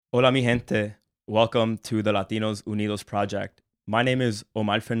Hola, mi gente. Welcome to the Latinos Unidos project. My name is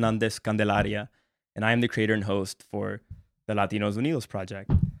Omar Fernandez Candelaria, and I am the creator and host for the Latinos Unidos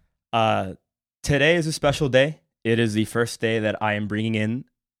project. Uh, Today is a special day. It is the first day that I am bringing in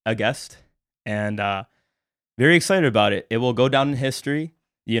a guest, and very excited about it. It will go down in history,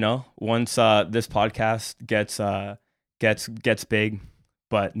 once this podcast gets big.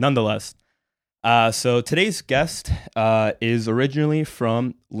 But nonetheless, so today's guest is originally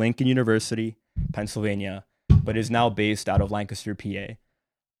from Lincoln University, Pennsylvania, but is now based out of Lancaster,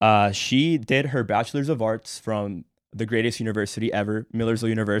 PA. She did her Bachelor's of Arts from the greatest university ever, Millersville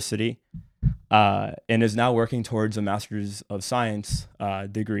University, and is now working towards a Master's of Science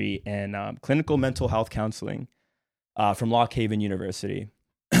degree in clinical mental health counseling from Lock Haven University.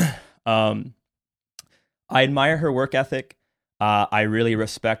 um, I admire her work ethic. I really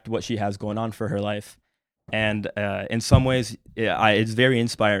respect what she has going on for her life. And in some ways, it's very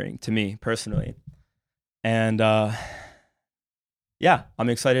inspiring to me personally. And I'm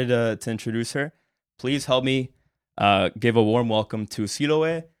excited to introduce her. Please help me give a warm welcome to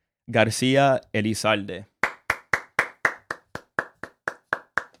Siloe, Garcia, Elizalde.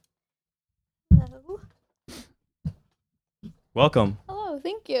 Hello. Welcome. Hello,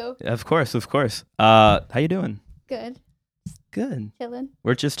 thank you. Of course. How you doing? Good. Good. Chilling.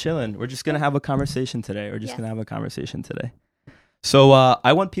 We're just chilling. We're just going to have a conversation today. Yes. So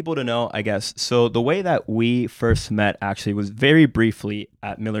I want people to know, I guess, so the way that we first met actually was very briefly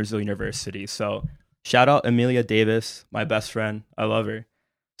at Millersville University. So shout out Amelia Davis, my best friend. I love her.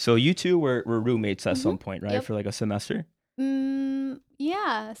 So you two were roommates at some point, right? Yep. For like a semester?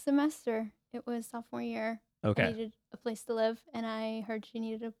 Yeah, semester. It was sophomore year. I Okay. needed a place to live, and I heard she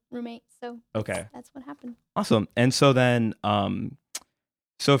needed a roommate, so Okay. that's what happened. Awesome. And so then,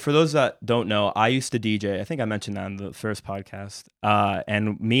 so for those that don't know, I used to DJ. I think I mentioned that in the first podcast.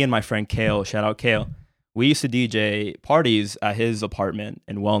 And me and my friend Kale, shout out Kale, we used to DJ parties at his apartment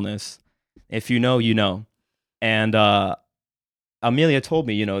in Wellness. If you know, you know. And Amelia told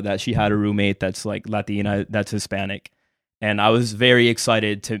me, that she had a roommate that's like Latina, that's Hispanic. And I was very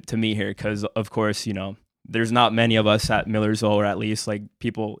excited to meet her because, of course, there's not many of us at Millersville, or at least like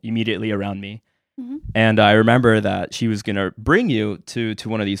people immediately around me. Mm-hmm. And I remember that she was going to bring you to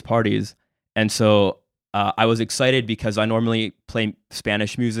one of these parties. And so I was excited because I normally play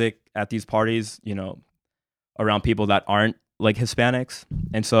Spanish music at these parties, around people that aren't like Hispanics.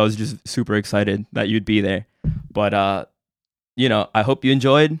 And so I was just super excited that you'd be there. But, I hope you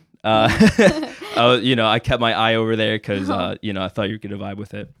enjoyed. I kept my eye over there because, I thought you were going to vibe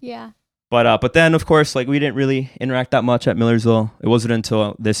with it. Yeah. But then, of course, like we didn't really interact that much at Millersville. It wasn't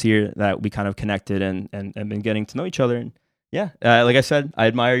until this year that we kind of connected and been getting to know each other. And like I said, I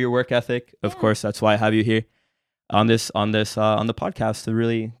admire your work ethic. Of course, that's why I have you here on the podcast to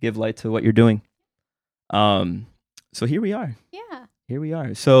really give light to what you're doing. So here we are. Yeah. Here we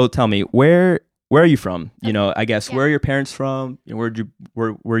are. So tell me, where are you from? I guess where are your parents from? Where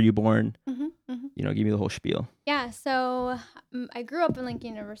were you born? Mm-hmm. Give me the whole spiel. Yeah. So I grew up in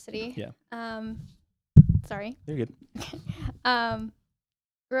Lincoln University. Yeah. Sorry. You're good.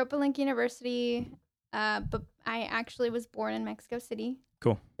 Grew up in Lincoln University, but I actually was born in Mexico City.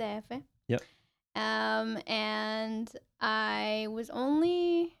 Cool. DF. Yep. And I was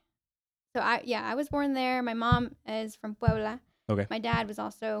I was born there. My mom is from Puebla. Okay. My dad was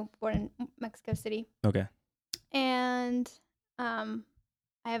also born in Mexico City. Okay. And I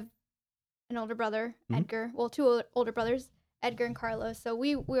have an older brother, Mhm. Edgar. Well, two older brothers, Edgar and Carlos. So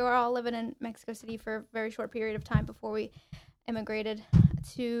we were all living in Mexico City for a very short period of time before we immigrated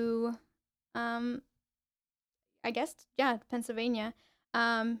to, Pennsylvania.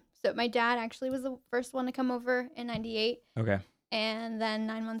 So my dad actually was the first one to come over in 98. Okay. And then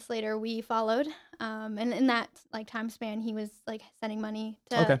 9 months later, we followed. And in that time span, he was sending money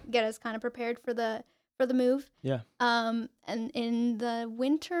to get us kind of prepared for the move. Yeah. And in the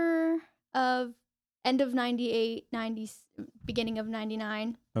winter of end of 98, beginning of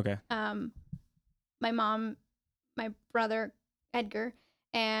 99. Okay. My mom, my brother Edgar,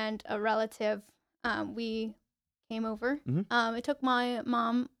 and a relative, we came over. Mm-hmm. It took my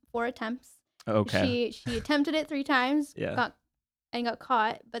mom 4 attempts. Okay. She attempted it 3 times. Yeah. Got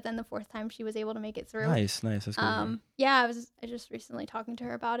caught, but then the 4th time she was able to make it through. Nice. That's good. I was just recently talking to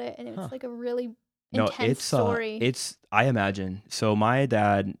her about it, and it was a really intense it's story. I imagine. So my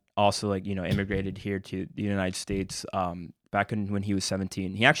dad also immigrated here to the United States back when he was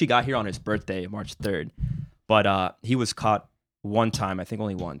 17. He actually got here on his birthday, March 3rd. But he was caught one time, I think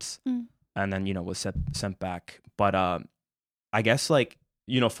only once. And then, was sent back. But I guess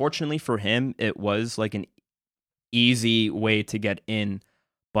fortunately for him, it was an easy way to get in.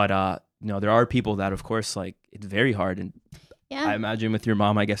 But there are people that, of course, like it's very hard. And I imagine with your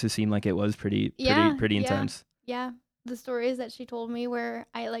mom, I guess it seemed like it was pretty intense. Yeah. The stories that she told me where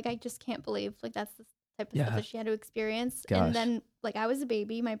I just can't believe like that's the type of stuff that she had to experience. Gosh. And then like I was a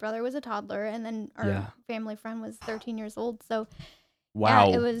baby, my brother was a toddler, and then our family friend was 13 years old. So wow.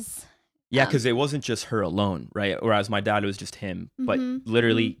 Yeah, it was. Yeah, because it wasn't just her alone, right? Whereas my dad, it was just him. But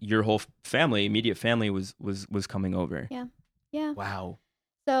literally your whole family, immediate family was coming over. Yeah. Yeah. Wow.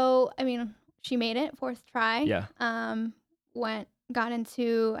 So, I mean, she made it, fourth try. Yeah. Got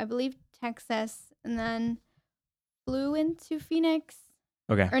into, I believe, Texas, and then flew into Phoenix.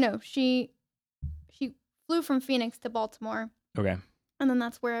 Okay. Or no, she flew from Phoenix to Baltimore. Okay. And then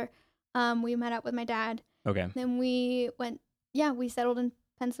that's where we met up with my dad. Okay. Then we settled in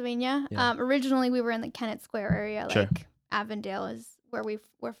Pennsylvania. Yeah. Originally, we were in the Kennett Square area, Sure. like Avondale is where we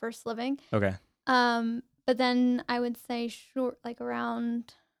were first living. Okay. But then I would say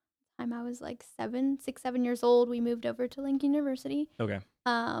around time I was like 7 years old, we moved over to Lincoln University. Okay.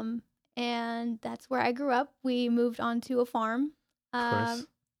 And that's where I grew up. We moved onto a farm. Of course.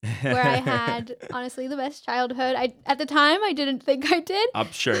 Where I had honestly the best childhood. At the time I didn't think I did.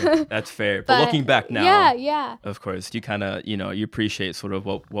 I'm sure that's fair. But looking back now, yeah. Of course, you kind of you appreciate sort of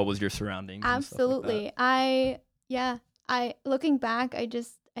what was your surroundings. Absolutely. And stuff like I looking back, I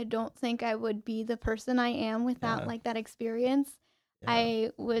don't think I would be the person I am without like that experience. Yeah.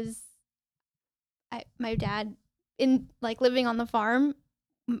 My dad in like living on the farm.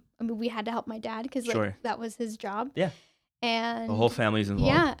 I mean, we had to help my dad because that was his job. Yeah. And the whole family's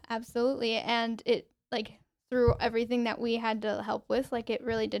involved. Yeah, absolutely. And it like through everything that we had to help with, like it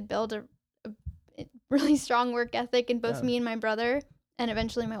really did build a really strong work ethic in both me and my brother, and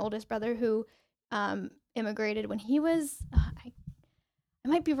eventually my oldest brother who immigrated when he was I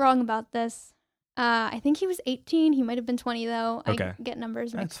might be wrong about this. I think he was 18. He might have been 20 though. Okay. I get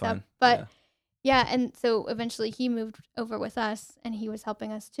numbers mixed That's up. fine. But yeah, and so eventually he moved over with us and he was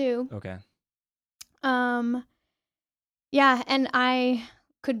helping us too. Okay. Yeah, and I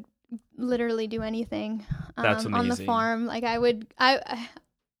could literally do anything That's amazing. on the farm. Like I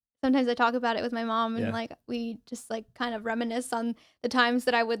sometimes I talk about it with my mom and like we just like kind of reminisce on the times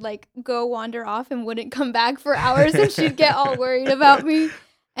that I would like go wander off and wouldn't come back for hours and she'd get all worried about me.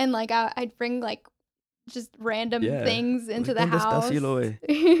 And like I'd bring like just random things into the house. Siloe.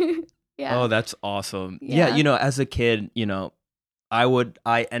 Yeah. Oh, that's awesome. Yeah, as a kid,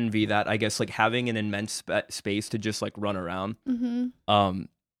 I envy that, I guess, like having an immense space to just like run around. Mm-hmm.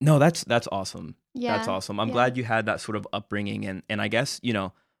 No, that's awesome. Yeah. That's awesome. I'm glad you had that sort of upbringing. And I guess,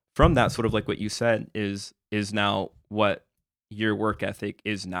 from that sort of like what you said is now what your work ethic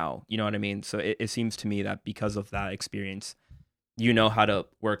is now. You know what I mean? So it seems to me that because of that experience, you know how to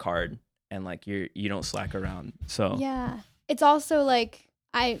work hard and like you don't slack around. So yeah, it's also like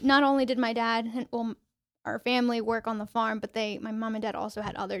not only did my dad and our family work on the farm, but my mom and dad also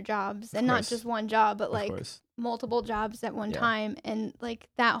had other jobs, and not just one job, but like multiple jobs at one time. And like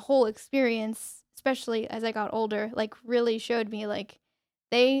that whole experience, especially as I got older, like really showed me like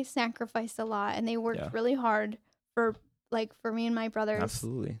they sacrificed a lot and they worked really hard for me and my brothers.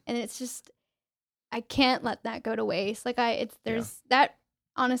 Absolutely. And it's just, I can't let that go to waste. Like that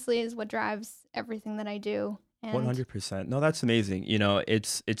honestly is what drives everything that I do. 100%. No, that's amazing.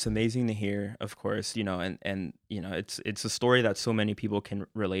 It's amazing to hear, of course, and it's a story that so many people can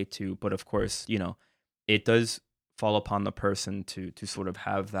relate to, but of course, it does fall upon the person to sort of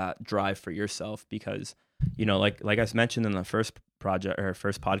have that drive for yourself because, like I mentioned in the first project or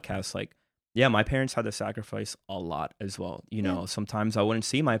first podcast, like, yeah, my parents had to sacrifice a lot as well. Sometimes I wouldn't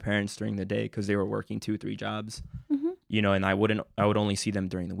see my parents during the day because they were working 2-3 jobs, and I would only see them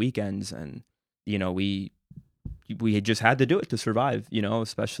during the weekends. And, we had just had to do it to survive,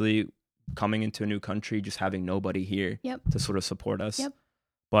 especially coming into a new country, just having nobody here to sort of support us. Yep.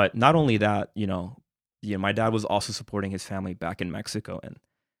 But not only that, my dad was also supporting his family back in Mexico. And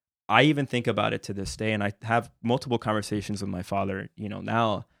I even think about it to this day. And I have multiple conversations with my father,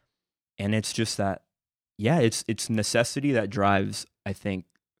 now. And it's just that, it's necessity that drives, I think,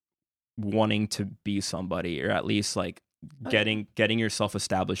 wanting to be somebody, or at least like getting yourself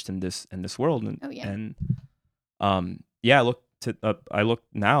established in this world. And, I look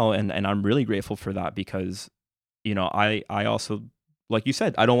now and I'm really grateful for that because, I also, like you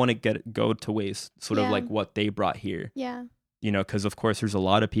said, I don't want to go to waste sort of like what they brought here. Yeah. Because of course there's a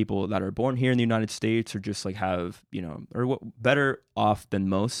lot of people that are born here in the United States or just like have, better off than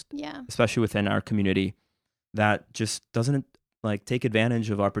most, especially within our community, that just doesn't like take advantage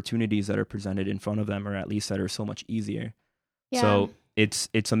of opportunities that are presented in front of them, or at least that are so much easier. Yeah. So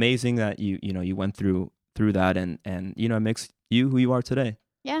it's amazing that you went through that and it makes you who you are today.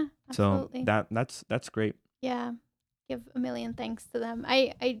 Yeah, absolutely. So that's great. Yeah, give a million thanks to them.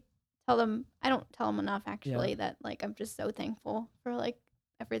 I tell them, I don't tell them enough actually, that like I'm just so thankful for like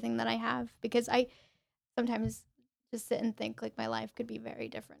everything that I have, because I sometimes just sit and think like my life could be very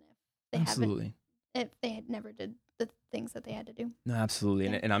different if they had never did the things that they had to do. No, absolutely.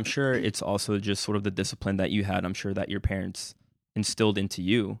 And I'm sure it's also just sort of the discipline that you had. I'm sure that your parents instilled into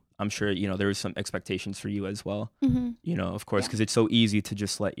you. I'm sure, there was some expectations for you as well, of course, because it's so easy to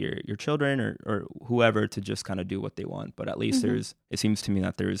just let your children or whoever to just kind of do what they want. But at least it seems to me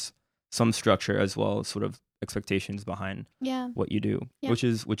that there's some structure as well, sort of expectations behind what you do, which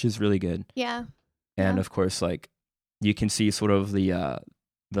is really good. Yeah. And of course, like you can see sort of the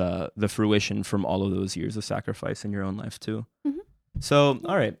fruition from all of those years of sacrifice in your own life too. So,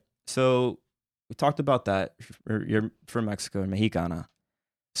 all right. So we talked about that. You're from Mexico, Mexicana.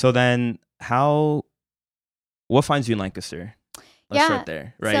 So then what finds you in Lancaster? Let's start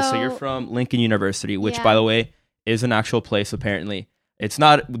there, right? So you're from Lincoln University, which by the way, is an actual place apparently. It's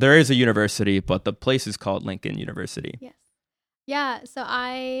not, there is a university, but the place is called Lincoln University. Yes. Yeah. So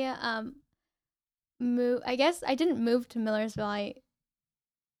I moved, I guess I didn't move to Millersville. I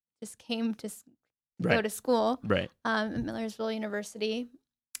just came to go to school at Millersville University.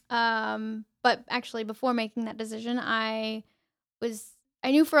 But actually before making that decision, I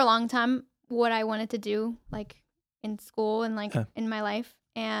knew for a long time what I wanted to do, like in school and like in my life.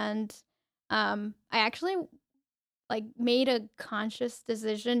 And I actually like made a conscious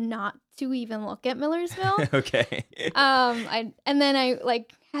decision not to even look at Millersville. Okay. And then I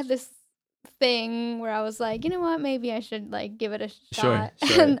like had this thing where I was like, you know what, maybe I should like give it a shot.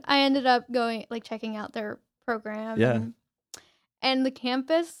 Sure. And I ended up going like checking out their program. Yeah. And the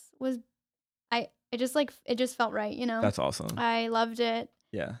campus was, it just felt right, That's awesome. I loved it.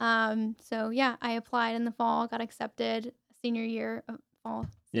 Yeah. So yeah, I applied in the fall, got accepted senior year.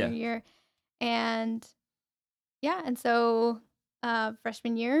 And yeah, and so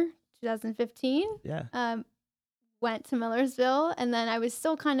freshman year, 2015. Yeah. Went to Millersville, and then I was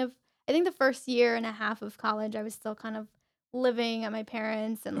still kind of, I think the first year and a half of college, I was still kind of living at my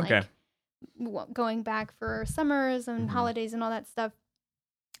parents' and like going back for summers and holidays and all that stuff.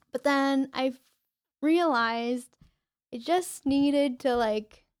 But then I realized I just needed to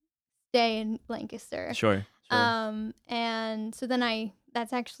like stay in Lancaster. Sure. And so then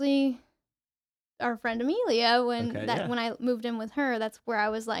that's actually our friend Amelia, when I moved in with her, that's where I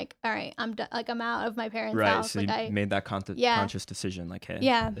was like, all right, I'm done, like I'm out of my parents' house. So like I made that conscious decision, like, hey,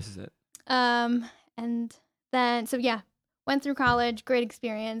 this is it. And then went through college, great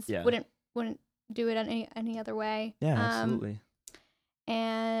experience. Wouldn't do it any other way. Yeah, absolutely.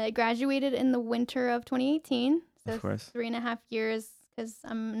 And I graduated in the winter of 2018. So of course. 3.5 years, because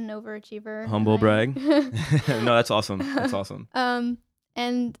I'm an overachiever. Humble brag. No, that's awesome. That's awesome.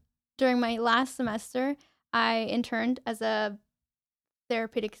 And during my last semester, I interned as a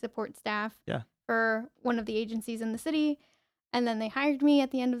therapeutic support staff for one of the agencies in the city. And then they hired me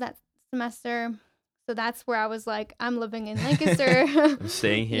at the end of that semester. So that's where I was like, I'm living in Lancaster. I'm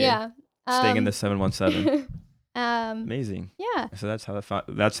staying here. Yeah. Staying in the 717. Amazing. Yeah. So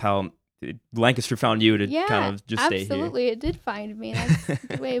that's how Lancaster found you to kind of just stay here. Absolutely. It did find me. That's a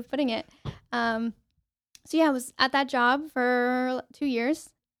good way of putting it. So yeah, I was at that job for 2 years.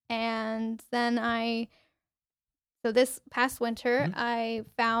 And then this past winter, I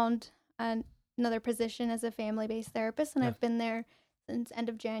found another position as a family-based therapist, and I've been there since end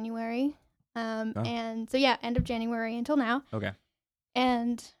of January. And so end of January until now. Okay.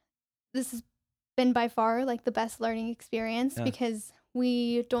 And this has been by far like the best learning experience because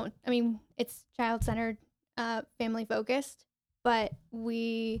it's child-centered, family-focused, but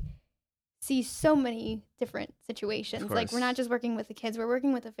we see so many different situations. Like we're not just working with the kids, we're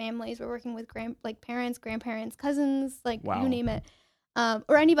working with the families, we're working with parents, grandparents, cousins, like you name it.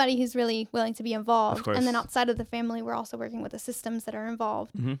 Or anybody who's really willing to be involved. And then outside of the family, we're also working with the systems that are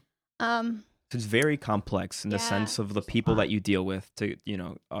involved. It's very complex in the sense of the people that you deal with to,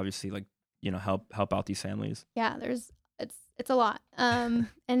 obviously like, help out these families. Yeah, it's a lot.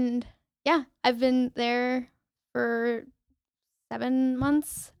 And I've been there for 7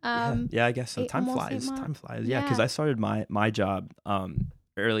 months. I guess so. Time flies. Yeah, because I started my job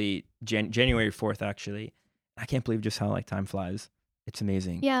early January 4th actually. I can't believe just how like time flies. It's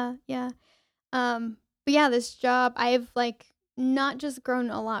amazing. Yeah. But this job, I've like not just grown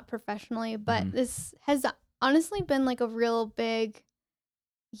a lot professionally, but this has honestly been like a real big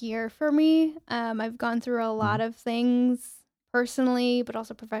year for me. I've gone through a lot of things personally, but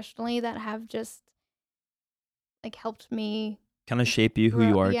also professionally that have just like helped me kind of shape you who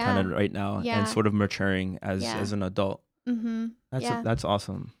you are kind of right now and sort of maturing as an adult. Mm-hmm. That's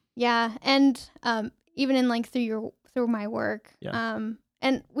awesome. Yeah. And even in like through my work,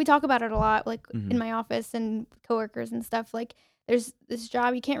 and we talk about it a lot, like in my office and coworkers and stuff, like there's this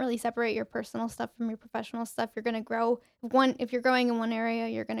job, you can't really separate your personal stuff from your professional stuff. You're going to grow if you're growing in one area,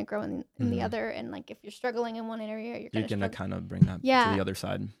 you're going to grow in the other. And like, if you're struggling in one area, you're going to kind of bring that to the other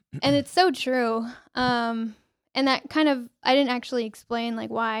side. And it's so true. And that kind of, I didn't actually explain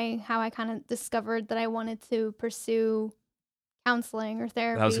like how I kind of discovered that I wanted to pursue counseling or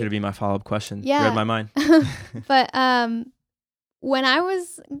therapy. That was going to be my follow-up question. Yeah. You read my mind. But when I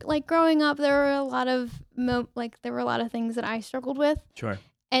was like growing up, there were a lot of things that I struggled with. Sure.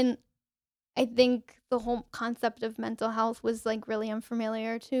 And I think the whole concept of mental health was like really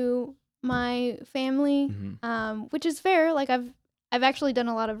unfamiliar to my family, which is fair. Like I've actually done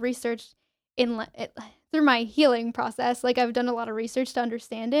a lot of research through my healing process. Like I've done a lot of research to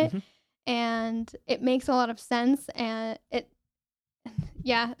understand it, and it makes a lot of sense. And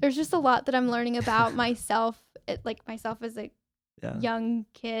there's just a lot that I'm learning about myself. Myself as a young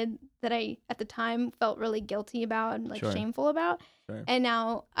kid that I at the time felt really guilty about and like shameful about. Sure. And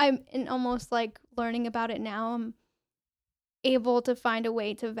now I'm almost like learning about it now. I'm able to find a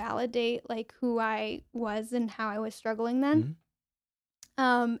way to validate like who I was and how I was struggling then.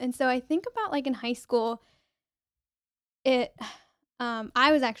 And so I think about like in high school, I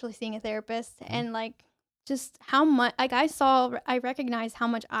was actually seeing a therapist and like just how much like I recognized how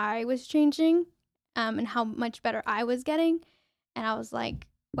much I was changing and how much better I was getting. And I was like,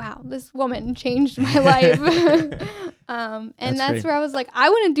 wow, this woman changed my life. And that's where I was like, I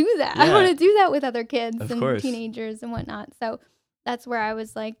want to do that. Yeah. I want to do that with other kids and teenagers and whatnot. So that's where I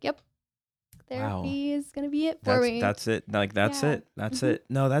was like, yep, therapy is going to be it for me. That's it. Like, that's it. That's it.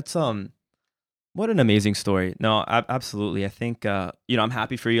 No, that's, what an amazing story. No, absolutely. I think, I'm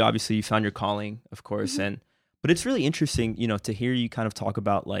happy for you. Obviously you found your calling, of course. But it's really interesting, to hear you kind of talk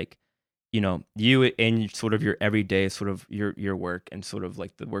about like, you and sort of your everyday sort of your work and sort of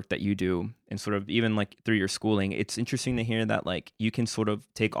like the work that you do and sort of even like through your schooling. It's interesting to hear that like you can sort of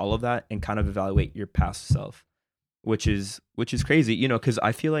take all of that and kind of evaluate your past self, which is crazy, because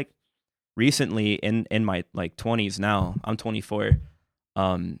I feel like recently in my like 20s now, I'm 24,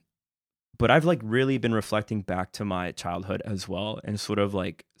 but I've like really been reflecting back to my childhood as well and sort of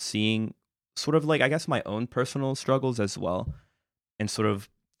like seeing sort of like, I guess, my own personal struggles as well, and sort of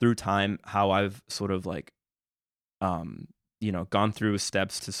through time, how I've sort of like, gone through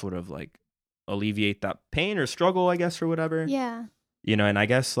steps to sort of like alleviate that pain or struggle, I guess, or whatever. Yeah. And I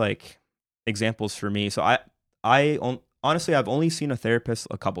guess like examples for me. So honestly, I've only seen a therapist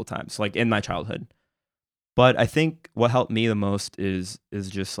a couple times, like in my childhood. But I think what helped me the most is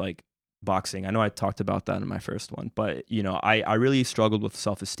just like boxing. I know I talked about that in my first one, but I really struggled with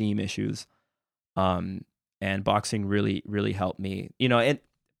self-esteem issues. And boxing really, really helped me. And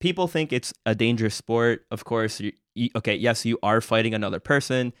people think it's a dangerous sport. Of course, yes, you are fighting another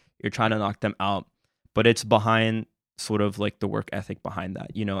person. You're trying to knock them out, but it's behind sort of like the work ethic behind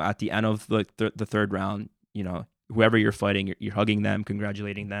that. At the end of the third round, whoever you're fighting, you're hugging them,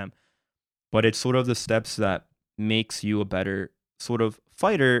 congratulating them. But it's sort of the steps that makes you a better sort of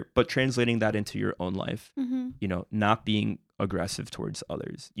fighter, but translating that into your own life. Not being aggressive towards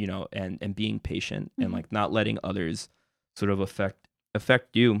others, and being patient and like not letting others sort of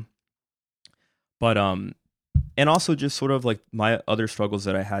affect you. But and also just sort of like my other struggles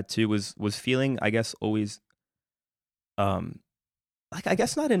that I had too was feeling, I guess, always like, I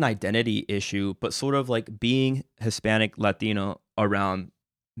guess not an identity issue, but sort of like being Hispanic Latino around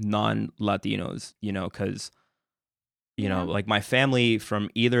non-Latinos, because like my family from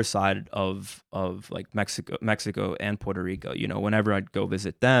either side of like Mexico and Puerto Rico, whenever I'd go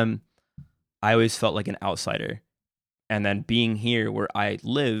visit them, I always felt like an outsider. And then being here where I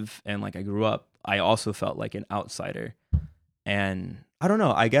live and like I grew up, I also felt like an outsider. And I don't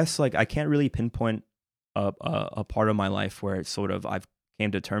know, I guess like I can't really pinpoint a part of my life where it's sort of I've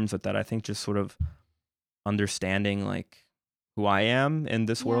came to terms with that. I think just sort of understanding like who I am in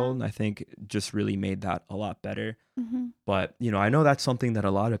this world, I think just really made that a lot better. But, I know that's something that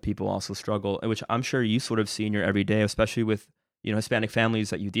a lot of people also struggle, which I'm sure you sort of see in your everyday, especially with, Hispanic families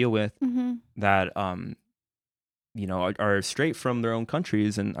that you deal with that, are straight from their own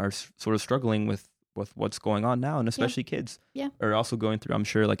countries and are sort of struggling with what's going on now. And especially kids are also going through, I'm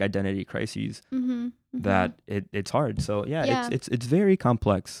sure, like identity crises that it's hard. So it's very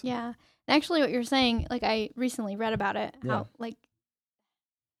complex. Yeah. Actually, what you're saying, like I recently read about it, how like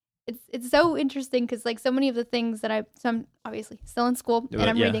it's so interesting because like so many of the things that I'm obviously still in school and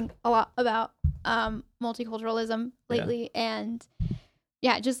I'm reading a lot about multiculturalism lately, and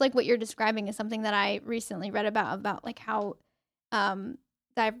Yeah, just like what you're describing is something that I recently read about like how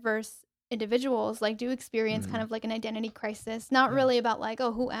diverse individuals like do experience kind of like an identity crisis. Not really about like,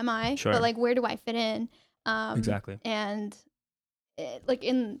 oh, who am I? Sure. But like, where do I fit in? Exactly. And like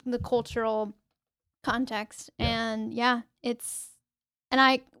in the cultural context. And and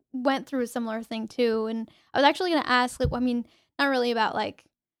I went through a similar thing too. And I was actually going to ask, like, well, I mean, not really about like,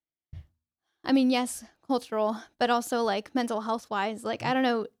 I mean, yes, cultural, but also like mental health wise. Like, I don't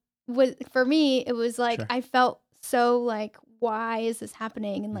know. For me, it was like, Sure. I felt so like, why is this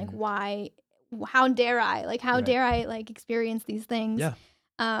happening? And like, how dare I like experience these things? Yeah.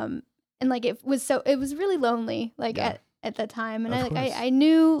 And like, it was really lonely, like at the time. And I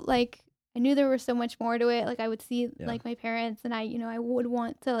knew there was so much more to it. Like I would see like my parents, and I would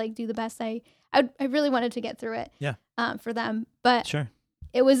want to like do the best I really wanted to get through it. Yeah. For them. But sure.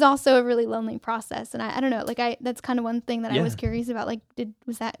 It was also a really lonely process. And I don't know, like that's kind of one thing that I was curious about. Like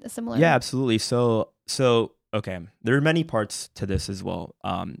was that a similar? Yeah, absolutely. So okay. There are many parts to this as well.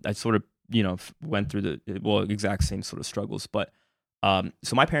 I sort of, went through the exact same sort of struggles, but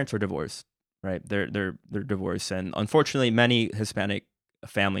so my parents are divorced, right? They're divorced, and unfortunately many Hispanic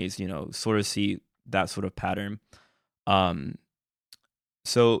families, sort of see that sort of pattern.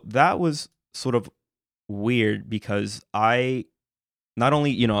 So that was sort of weird because I not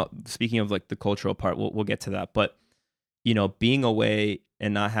only, speaking of like the cultural part, we'll get to that, but being away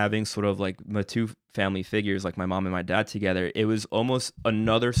and not having sort of like my two family figures, like my mom and my dad together, it was almost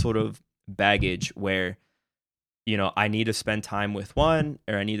another sort of baggage where, I need to spend time with one,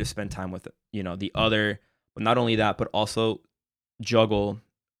 or I need to spend time with, the other. But not only that, but also juggle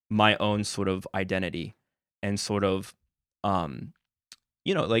my own sort of identity and sort of,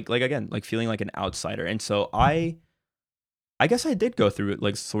 like again, like feeling like an outsider. And so I guess I did go through it,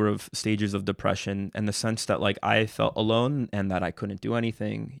 like sort of stages of depression, in the sense that like I felt alone and that I couldn't do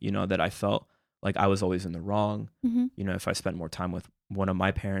anything, that I felt like I was always in the wrong, if I spent more time with one of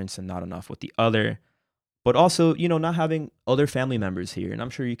my parents and not enough with the other. But also, not having other family members here. And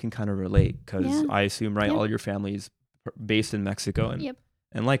I'm sure you can kind of relate because I assume, right, all your family is based in Mexico.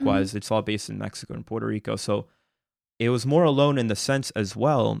 And likewise, it's all based in Mexico and Puerto Rico. So it was more alone in the sense as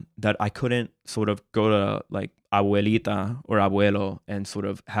well that I couldn't sort of go to like abuelita or abuelo and sort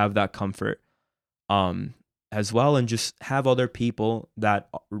of have that comfort as well, and just have other people that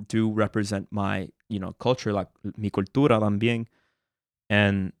do represent my, culture, like mi cultura también.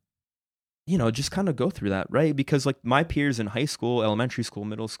 And, just kind of go through that, right? Because like my peers in high school, elementary school,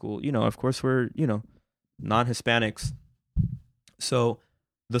 middle school, of course we're, non-Hispanics. So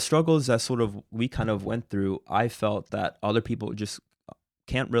the struggles that sort of we kind of went through, I felt that other people just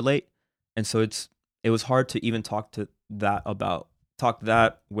can't relate. And so it was hard to even talk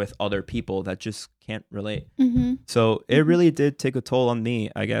that with other people that just can't relate. So it really did take a toll on me,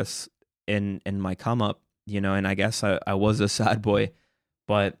 I guess, in my come up, and I guess I was a sad boy,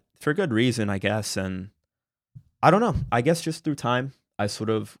 but for good reason, I guess. And I don't know, I guess just through time, I sort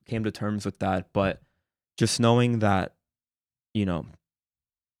of came to terms with that. But just knowing that,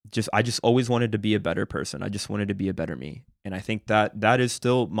 I just always wanted to be a better person. I just wanted to be a better me. And I think that is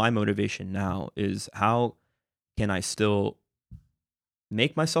still my motivation now, is how can I still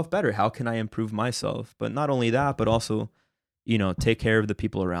make myself better? How can I improve myself? But not only that, but also, take care of the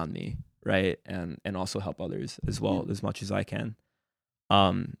people around me, right? And also help others as well, as much as I can.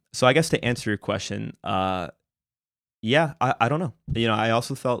 So I guess to answer your question, I don't know. I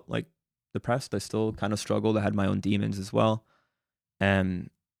also felt like depressed. I still kind of struggled. I had my own demons as well. And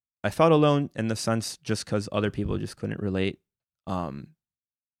I felt alone in the sense just because other people just couldn't relate.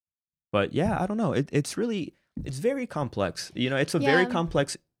 But yeah, I don't know. It's very complex. It's a very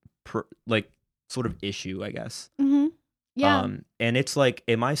complex, sort of issue, I guess. Yeah. And it's like,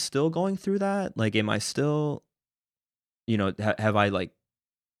 am I still going through that? Like, am I still, have I like,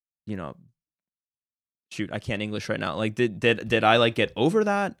 shoot, I can't English right now. Like, did I like get over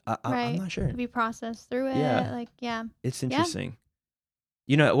that? I'm not sure. Have you processed through it? Yeah. Like, yeah. It's interesting.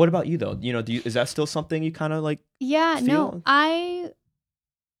 What about you though? Is that still something you kind of like? Yeah, feel? no,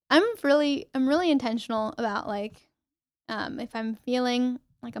 I'm really intentional about like, if I'm feeling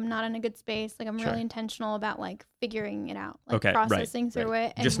like I'm not in a good space, like I'm really intentional about like figuring it out, like processing through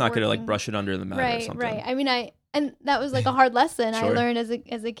it. And just not gonna like brush it under the mat or something. Right. I mean, and that was like a hard lesson I learned as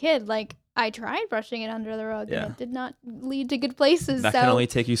a kid. Like I tried brushing it under the rug and it did not lead to good places. That can only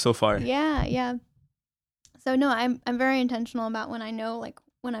take you so far. Yeah. So no, I'm very intentional about when I know like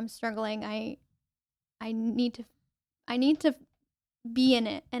when I'm struggling, I need to be in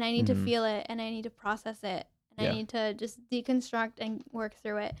it, and I need to feel it, and I need to process it, and I need to just deconstruct and work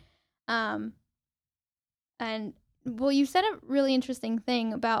through it. And well, you said a really interesting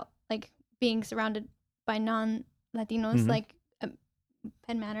thing about like being surrounded by non-Latinos, like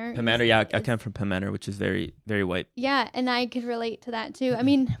Penn Manor. Penn Manor, yeah, I come from Penn Manor, which is very, very white. Yeah, and I could relate to that too. I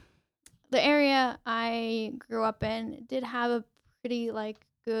mean, the area I grew up in did have a pretty like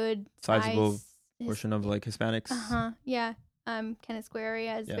good sizable portion of like Hispanics. Yeah. Kennett Square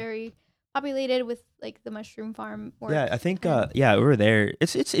area is very populated with like the mushroom farm. Yeah, I think over there.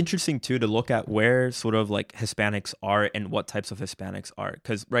 It's interesting too to look at where sort of like Hispanics are and what types of Hispanics are,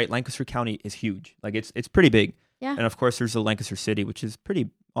 because right, Lancaster County is huge. Like it's pretty big. Yeah. And of course, there's the Lancaster City, which is pretty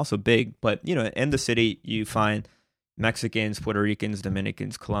also big. But you know, in the city, you find Mexicans, Puerto Ricans,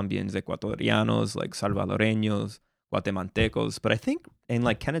 Dominicans, Colombians, Ecuadorianos, like Salvadoreños, Guatemaltecos. But I think in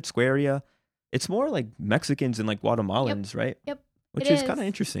like Kennett Square area, it's more like Mexicans and like Guatemalans, right? Yep. Which is kind of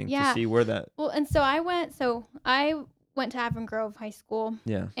interesting to see where that. Well, and so I went to Avon Grove High School.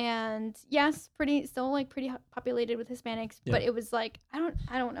 Yeah. And yes, pretty populated with Hispanics, but it was like I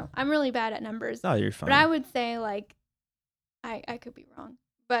don't know. I'm really bad at numbers. Oh, you're fine. But I would say like I could be wrong.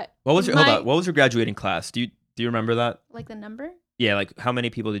 But hold on. What was your graduating class? Do you remember that? Like the number? Yeah, like how many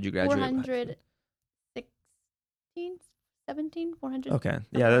people did you graduate? 416, 17, 400. Okay.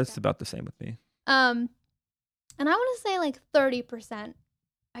 Yeah, that's about the same with me. And I want to say like 30%.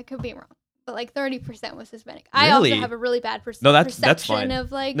 I could be wrong, but like 30% was Hispanic. Really? I also have a really bad perception that's fine.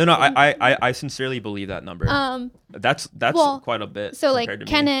 of like. No, I sincerely believe that number. That's quite a bit. So like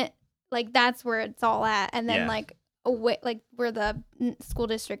Kennett, like that's where it's all at, and then like away, like where the school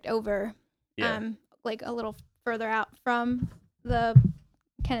district over, like a little further out from the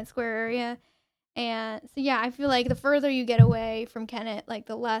Kennett Square area, and so yeah, I feel like the further you get away from Kennett, like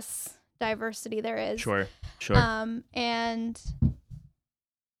the less diversity there is. Sure. And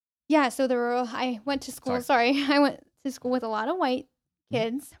yeah, so I went to school with a lot of white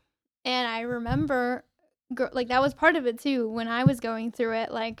kids, and I remember like that was part of it too. When I was going through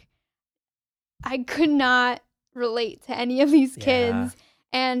it, like I could not relate to any of these kids,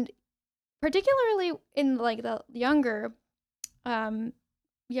 and particularly in like the younger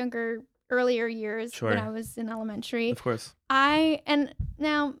earlier years when I was in elementary. Of course.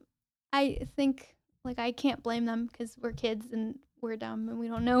 Now I think like I can't blame them because we're kids and we're dumb and we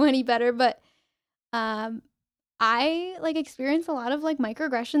don't know any better. But I like experienced a lot of like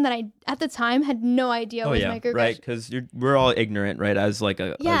microaggression that I at the time had no idea was microaggression. Right, because we're all ignorant, right? As like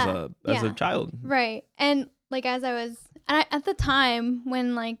a child, right? And like at the time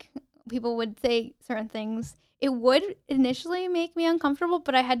when like people would say certain things, it would initially make me uncomfortable,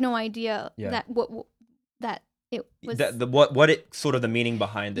 but I had no idea that it was what it sort of the meaning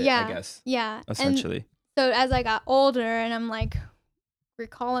behind it, I guess. Yeah. Essentially. And so as I got older and I'm like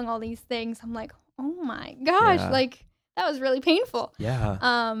recalling all these things, I'm like, oh my gosh, like that was really painful. Yeah.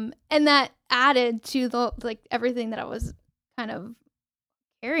 And that added to the like everything that I was kind of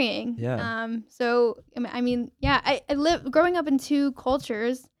carrying. Yeah. So I mean, I live growing up in two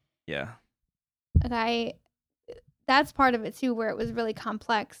cultures. Yeah. And that's part of it too, where it was really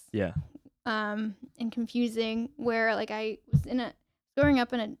complex. Yeah. And confusing, where like I was growing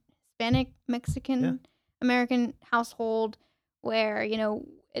up in a Hispanic Mexican American household where, you know,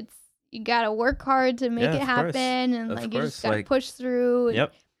 you gotta work hard to make it happen, and like you just gotta push through.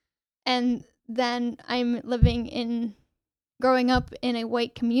 Yep. And then I'm growing up in a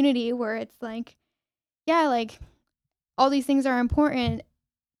white community where it's like, like all these things are important,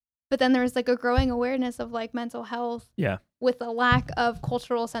 but then there's like a growing awareness of like mental health. Yeah. With a lack of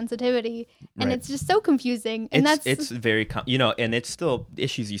cultural sensitivity, and it's just so confusing. And it's very, and it's still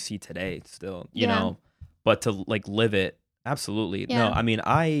issues you see today. Still, you know, but to like live it, absolutely. Yeah. No, I mean,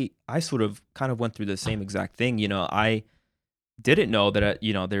 I sort of kind of went through the same exact thing. You know, I didn't know that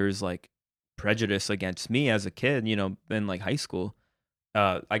there's like prejudice against me as a kid. You know, in like high school.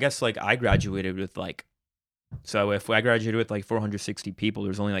 I guess like I graduated with like. So if I graduated with like 460 people,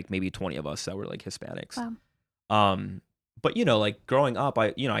 there's only like maybe 20 of us that were like Hispanics. Wow. But, you know, like growing up, I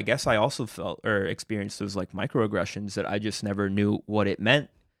guess I also felt or experienced those like microaggressions that I just never knew what it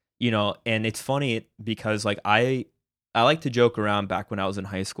meant, you know. And it's funny because like I like to joke around back when I was in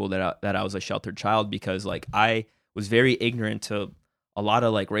high school that I was a sheltered child, because like I was very ignorant to a lot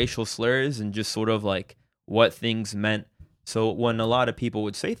of like racial slurs and just sort of like what things meant. So when a lot of people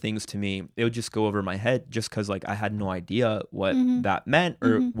would say things to me, it would just go over my head just because like I had no idea what that meant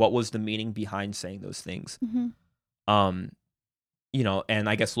or what was the meaning behind saying those things. You know, and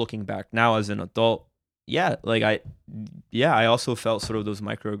I guess looking back now as an adult, I also felt sort of those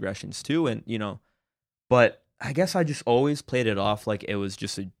microaggressions too. And, you know, but I guess I just always played it off like it was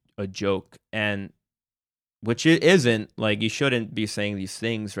just a joke, and which it isn't. Like, you shouldn't be saying these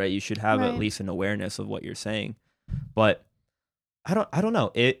things, right? You should have at least an awareness of what you're saying. But I don't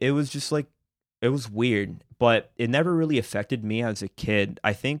know. It was just like, it was weird, but it never really affected me as a kid.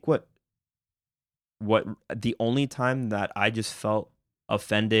 I think what the only time that I just felt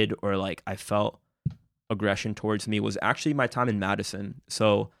offended or like I felt aggression towards me was actually my time in Madison.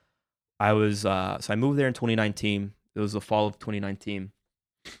 So I moved there in 2019. It was the fall of 2019,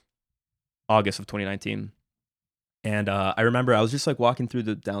 August of 2019. And I remember I was just like walking through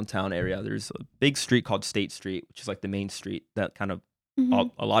the downtown area. There's a big street called State Street, which is like the main street that kind of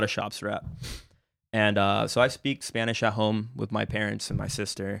a lot of shops are at. And so I speak Spanish at home with my parents and my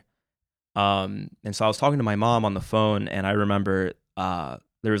sister. And so I was talking to my mom on the phone, and I remember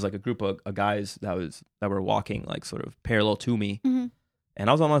there was like a group of guys that were walking like sort of parallel to me. Mm-hmm. And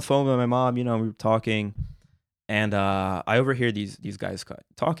I was on my phone with my mom, we were talking, and I overhear these guys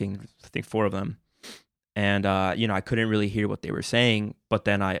talking, I think 4 of them. And I couldn't really hear what they were saying, but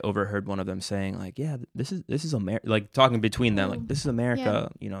then I overheard one of them saying like, yeah, this is America, like talking between them, like, this is America,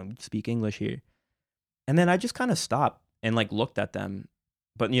 speak English here. And then I just kind of stopped and like looked at them,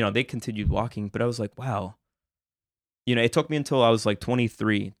 but they continued walking. But I was like, wow, it took me until I was like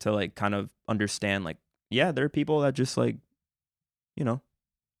 23 to like kind of understand, like, yeah, there are people that just like,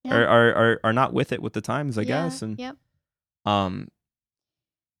 are not with it with the times, I guess. And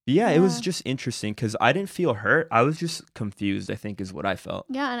it was just interesting because I didn't feel hurt. I was just confused, I think, is what I felt.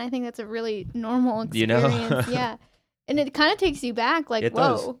 Yeah, and I think that's a really normal experience. Yeah. And it kind of takes you back, like,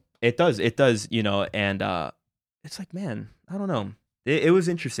 whoa. It does, and it's like, man, I don't know. It was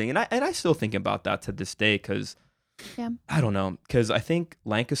interesting. And I still think about that to this day because, I don't know, because I think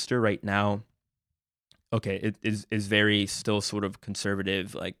Lancaster right now, okay, it is very still sort of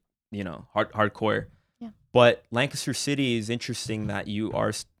conservative, like, hardcore. Yeah. But Lancaster City is interesting that you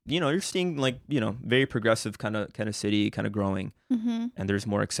are, you're seeing like, very progressive kind of city, kind of growing. Mm-hmm. And there's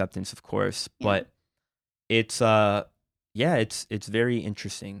more acceptance, of course. Yeah. But it's, it's very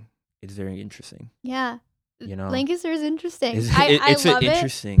interesting. It's very interesting. Yeah. Lancaster is interesting. It's love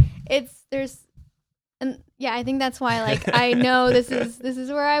interesting. And yeah, I think that's why, like, I know this is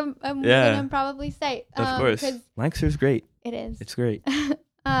where I'm gonna probably stay. Of course, Lancaster's great. It is. It's great.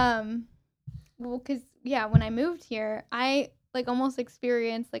 Well, because when I moved here, I like almost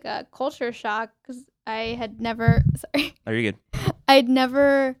experienced like a culture shock because I had never. Sorry. Are you good? I'd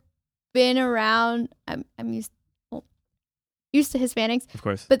never been around. I'm used to Hispanics, of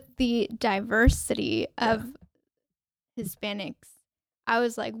course, but the diversity of Hispanics, I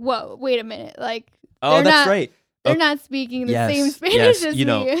was like, whoa, wait a minute, like. Oh, that's right. They're not speaking the same Spanish as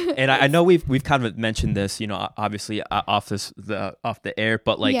me. And I know we've kind of mentioned this, obviously off the air,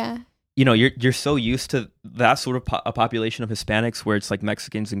 but like, you're so used to that sort of a population of Hispanics where it's like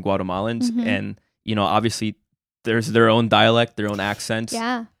Mexicans and Guatemalans, mm-hmm. and obviously there's their own dialect, their own accents.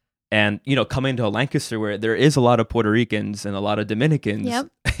 Yeah. And coming to Lancaster where there is a lot of Puerto Ricans and a lot of Dominicans,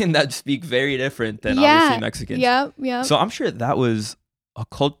 and that speak very different than obviously Mexicans. Yeah. So I'm sure that was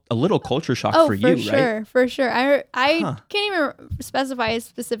a little culture shock for you, right? For sure. I can't even specify a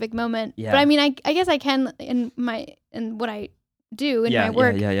specific moment, but I mean, I guess I can in what I do in my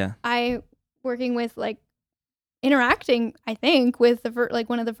work. I working with like interacting, I think, with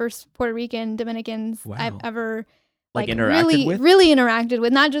one of the first Puerto Rican Dominicans I've ever like interacted with? really interacted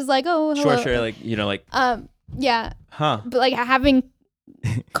with, not just like, oh, hello. Sure, like like but like having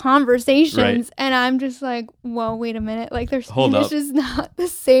conversations, and I'm just like, whoa, wait a minute, like their Spanish is not the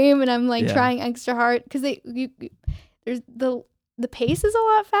same, and I'm like trying extra hard because there's the pace is a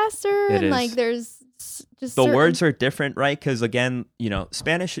lot faster, and like there's just the words are different, right? Because again,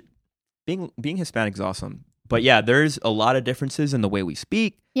 Spanish, being Hispanic is awesome, but there's a lot of differences in the way we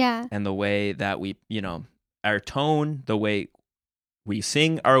speak, and the way that we, our tone, the way we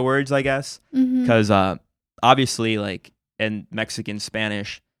sing our words, I guess, because obviously, like. And Mexican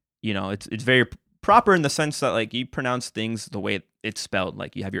Spanish, it's very proper in the sense that like you pronounce things the way it's spelled.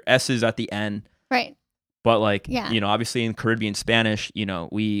 Like you have your S's at the end. Right. But like, obviously in Caribbean Spanish,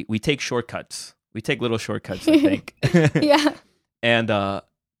 we take shortcuts. We take little shortcuts, I think. Yeah. And, and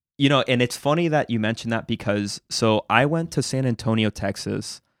it's funny that you mentioned that because so I went to San Antonio,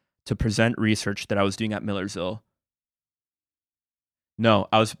 Texas to present research that I was doing at Millersville. No,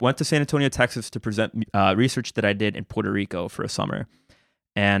 went to San Antonio, Texas to present research that I did in Puerto Rico for a summer.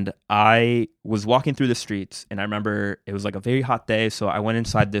 And I was walking through the streets, and I remember it was like a very hot day, so I went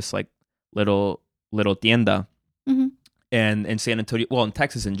inside this like little tienda. Mm-hmm. And in San Antonio, well, in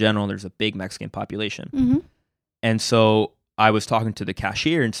Texas in general, there's a big Mexican population. Mm-hmm. And so I was talking to the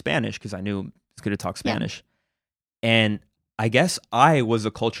cashier in Spanish because I knew I was going to talk Spanish. Yeah. And I guess I was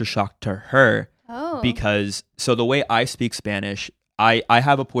a culture shock to her because the way I speak Spanish, I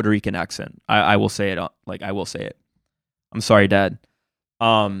have a Puerto Rican accent. I will say it. Like I will say it. I'm sorry, Dad.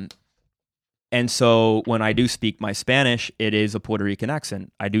 And so when I do speak my Spanish, it is a Puerto Rican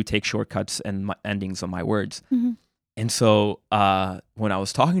accent. I do take shortcuts and my endings of my words. Mm-hmm. And so when I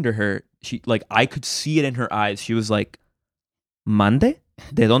was talking to her, she like I could see it in her eyes. She was like, "Mande?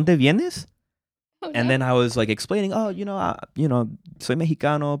 ¿De dónde vienes?" Oh, and no. then I was like explaining, "Oh, soy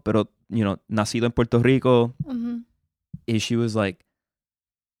mexicano, pero nacido en Puerto Rico." Mm-hmm. And she was like,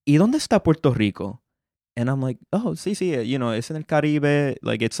 "¿Y dónde está Puerto Rico?" And I'm like, "Oh, sí, it's in el Caribe,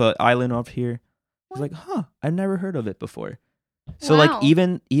 like it's an island off here." She's like, "Huh, I've never heard of it before." So Wow. like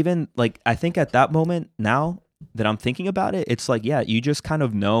even like I think at that moment now that I'm thinking about it, it's like, yeah, you just kind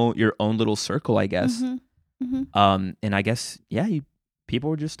of know your own little circle, I guess. Mm-hmm. Mm-hmm. And I guess, yeah,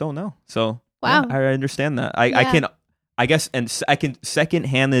 people just don't know. So Wow. yeah, I understand that. I can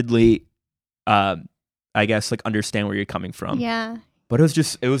second-handedly, I guess, like understand where you're coming from. Yeah. But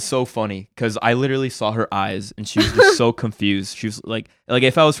it was so funny because I literally saw her eyes and she was just so confused. She was like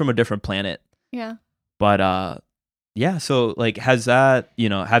if I was from a different planet. Yeah. But yeah, so like has that,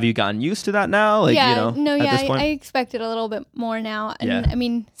 have you gotten used to that now? Like, yeah, I expect it a little bit more now. And Yeah. I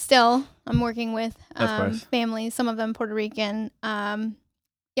mean, still I'm working with Of course. families, some of them Puerto Rican.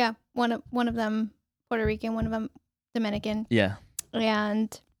 Yeah, one of them Puerto Rican, one of them Dominican. Yeah.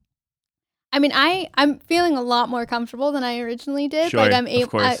 And I mean, I'm feeling a lot more comfortable than I originally did. Sure, like I'm of able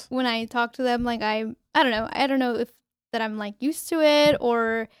course. when I talk to them, like I don't know if that I'm like used to it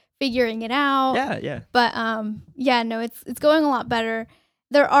or figuring it out. Yeah, yeah. But yeah, no, it's going a lot better.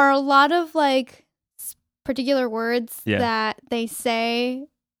 There are a lot of like particular words that they say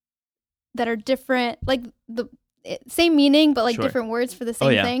that are different, like same meaning but like different words for the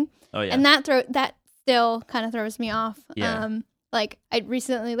same thing. Oh yeah. And that still kind of throws me off. Yeah. Like I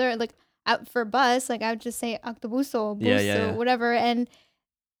recently learned, like out for bus, like I would just say octobuso, buso, whatever, and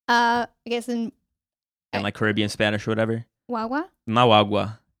I guess in like Caribbean Spanish or whatever. Guagua? Una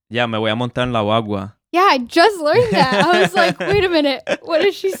guagua. Yeah, me voy a montar en la guagua. Yeah, I just learned that. I was like, wait a minute, what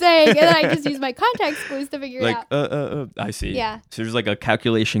is she saying? And then I just use my context clues to figure it out. I see. Yeah. So there's like a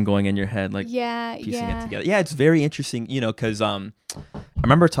calculation going in your head, like piecing it together. Yeah, it's very interesting, because I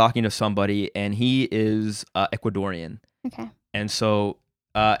remember talking to somebody and he is Ecuadorian. Okay. And so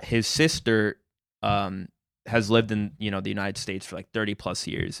his sister has lived in, the United States for like 30 plus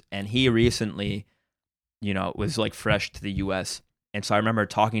years. And he recently, was like fresh to the US. And so I remember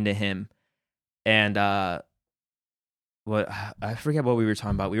talking to him and I forget what we were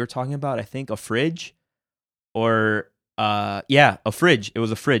talking about. We were talking about, I think, a fridge or a fridge. It was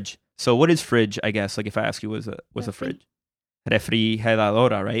a fridge. So what is fridge, I guess? Like if I ask you what's a fridge?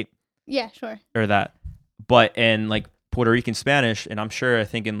 Refrigeradora, right? Yeah, sure. Or that. But in like Puerto Rican Spanish, and I'm just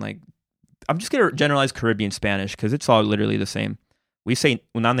going to generalize Caribbean Spanish because it's all literally the same. We say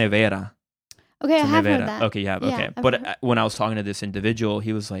una nevera. Okay, I have heard that. Okay, yeah, okay. But when I was talking to this individual,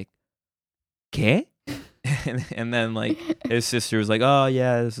 he was like, ¿Qué? and then like his sister was like, "Oh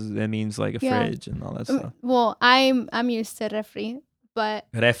yeah, it means like a fridge and all that stuff." Well, I'm used to refri, but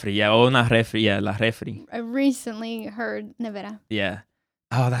refri, yeah, una refri, yeah, la refri. I recently heard nevera. Yeah.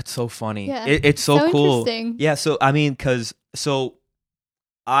 Oh, that's so funny. Yeah. It's so cool. Interesting. Yeah. So I mean,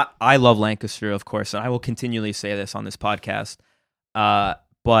 I love Lancaster, of course, and I will continually say this on this podcast.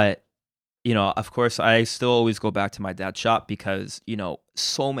 But of course, I still always go back to my dad's shop because,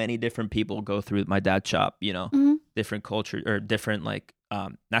 so many different people go through my dad's shop, Mm-hmm. different culture or different like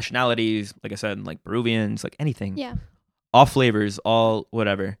nationalities, like I said, like Peruvians, like anything. Yeah. All flavors, all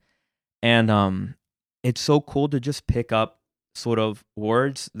whatever. And it's so cool to just pick up sort of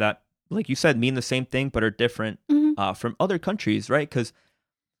words that, like you said, mean the same thing but are different from other countries, right? Because,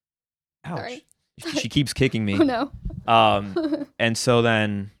 ouch, sorry. She keeps kicking me. Oh, no. And so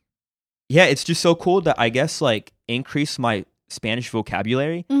then... Yeah, it's just so cool that I guess like increase my Spanish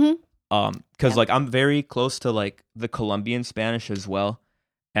vocabulary. Mm-hmm. Because like I'm very close to like the Colombian Spanish as well,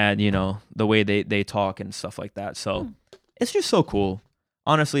 and the way they talk and stuff like that. So it's just so cool.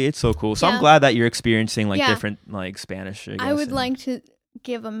 Honestly, it's so cool. So I'm glad that you're experiencing like different like Spanish. I would like to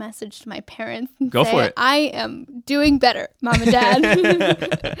give a message to my parents. And go for it. I am doing better, Mom and Dad.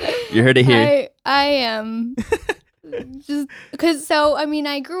 You heard it here. I am just because. So I mean,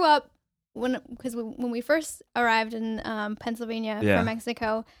 I grew up. When we first arrived in Pennsylvania from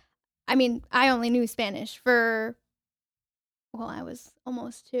Mexico, I mean, I only knew Spanish I was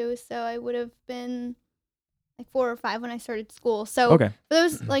almost 2, so I would have been like 4 or 5 when I started school. So for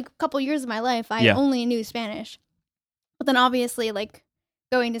those like couple years of my life, I only knew Spanish. But then obviously, like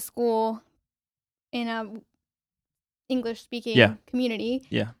going to school in a English-speaking community,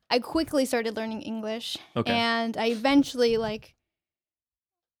 I quickly started learning English, and I eventually like.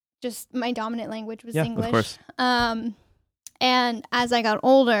 Just my dominant language was English. Of course. And as I got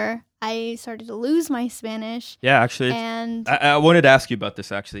older, I started to lose my Spanish. Yeah, actually. And I wanted to ask you about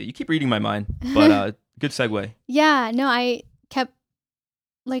this, actually. You keep reading my mind, but good segue. Yeah, no, I kept,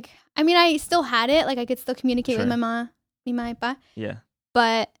 like, I mean, I still had it. Like, I could still communicate with my mom, my pa. Yeah.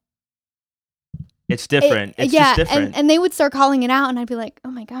 But it's different. It's just different. And they would start calling it out, and I'd be like,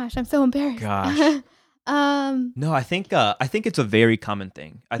 oh my gosh, I'm so embarrassed. Gosh. No, I think it's a very common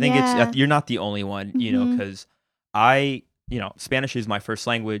thing. I think it's you're not the only one, you know, because Spanish is my first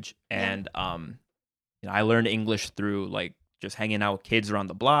language, and I learned English through like just hanging out with kids around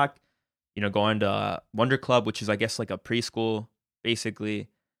the block, going to Wonder Club, which is I guess like a preschool basically,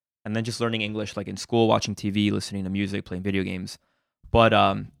 and then just learning English like in school, watching TV, listening to music, playing video games. But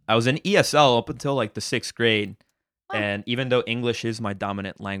I was in ESL up until like the 6th grade, and even though English is my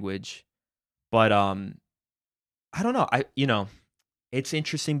dominant language, but I don't know. It's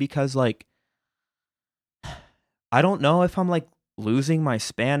interesting because like I don't know if I'm like losing my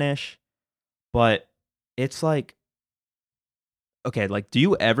Spanish, but it's like, okay, like do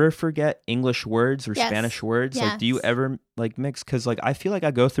you ever forget English words or Spanish words? Yes. Like do you ever like mix? Because like I feel like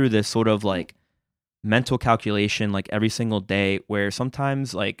I go through this sort of like mental calculation like every single day where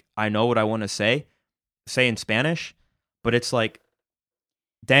sometimes like I know what I want to say in Spanish, but it's like,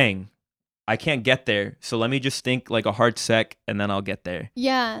 dang, I can't get there, so let me just think like a hard sec and then I'll get there.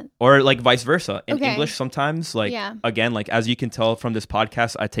 Yeah. Or like vice versa. In English sometimes, like, again, like as you can tell from this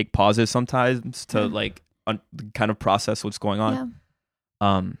podcast, I take pauses sometimes to like kind of process what's going on.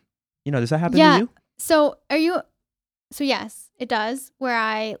 Yeah. Does that happen to you? So yes, it does,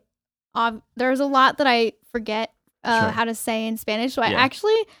 where there's a lot that I forget how to say in Spanish. So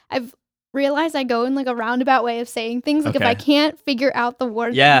I've realized I go in like a roundabout way of saying things. Like if I can't figure out the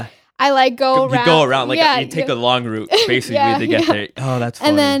word. Yeah. I like go around. You go around, like you take a long route basically to get there. Oh, that's funny.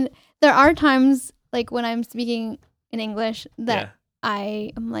 And then there are times like when I'm speaking in English that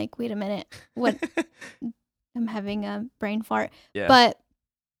I am like, wait a minute, what? I'm having a brain fart. Yeah.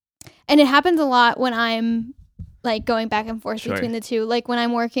 And it happens a lot when I'm like going back and forth between the two. Like when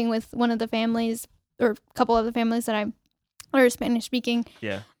I'm working with one of the families or a couple of the families that are Spanish speaking.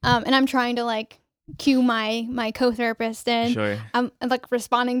 Yeah. And I'm trying to like cue my co-therapist in. I'm like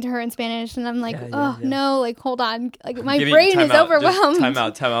responding to her in Spanish, and I'm like, no, like hold on, like my brain is overwhelmed. Time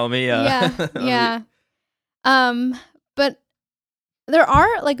out, let me. Yeah. But there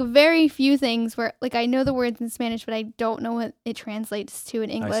are like very few things where like I know the words in Spanish, but I don't know what it translates to in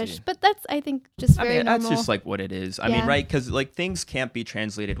English. But that's I think just very normal. That's just like what it is. I mean, right? Because like things can't be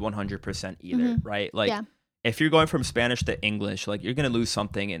translated 100% either, right? Like. Yeah. If you're going from Spanish to English, like you're going to lose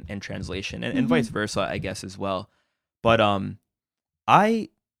something in translation and vice versa, I guess, as well. But I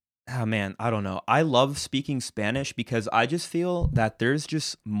don't know. I love speaking Spanish because I just feel that there's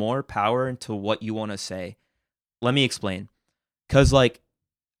just more power into what you want to say. Let me explain. Because like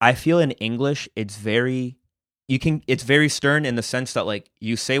I feel in English, it's very stern in the sense that like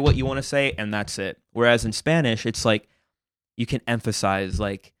you say what you want to say and that's it. Whereas in Spanish, it's like you can emphasize,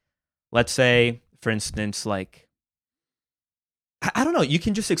 like, let's say, for instance, like, I don't know, you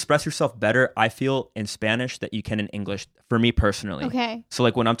can just express yourself better, I feel, in Spanish that you can in English, for me personally. Okay. So,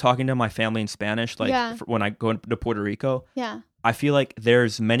 like, when I'm talking to my family in Spanish, like, when I go to Puerto Rico, I feel like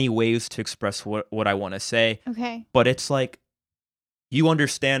there's many ways to express what I want to say. Okay. But it's like, you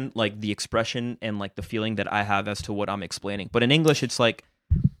understand, like, the expression and, like, the feeling that I have as to what I'm explaining. But in English, it's like,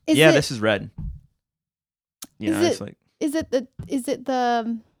 this is red. It's like... Is it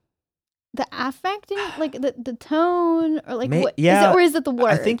the affect in it? Like the tone, or like what is it, or is it the word?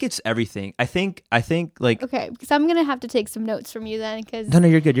 I think it's everything. I think like, okay, because I'm gonna have to take some notes from you then, because no,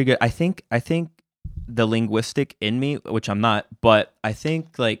 you're good. I think the linguistic in me, which I'm not, but I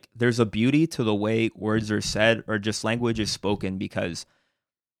think like there's a beauty to the way words are said or just language is spoken, because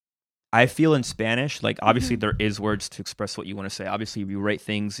I feel in Spanish, like obviously there is words to express what you want to say. Obviously, if you write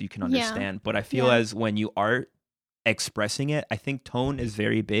things you can understand, but I feel as when you are expressing it, I think tone is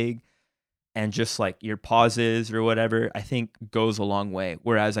very big. And just like your pauses or whatever, I think goes a long way.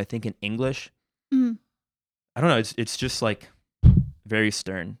 Whereas I think in English, I don't know, it's just like very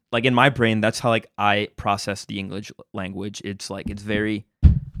stern. Like in my brain, that's how like I process the English language. It's like it's very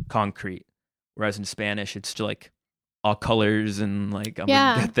concrete. Whereas in Spanish, it's just like all colors and like I'm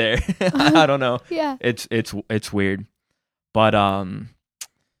gonna get there. I don't know. Yeah. It's weird. But I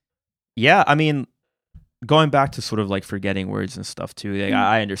mean, going back to sort of like forgetting words and stuff too, like,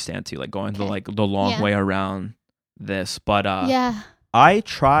 I understand too, like going the like the long way around this, but I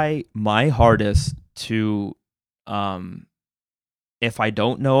try my hardest to if I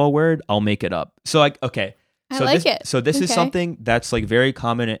don't know a word, I'll make it up. So like, okay, So this is something that's like very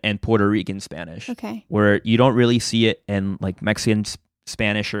common in Puerto Rican Spanish. Okay. Where you don't really see it in like Mexican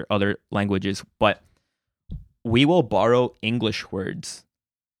Spanish or other languages, but we will borrow English words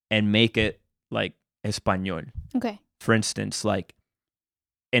and make it like Español. Okay. For instance, like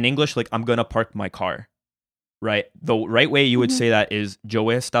in English, like I'm gonna park my car, right? The right way you would say that is yo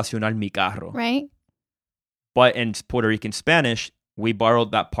voy a estacionar mi carro. Right. But in Puerto Rican Spanish, we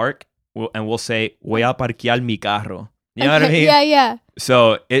borrowed that park and we'll say voy a parquear mi carro. You know what I mean? Yeah, yeah.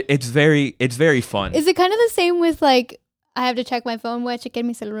 So it's very fun. Is it kind of the same with like I have to check my phone, voy a chequear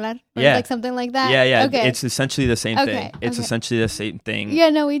mi celular? Or like something like that? Yeah, yeah. Okay. It's essentially the same thing. It's essentially the same thing. Yeah,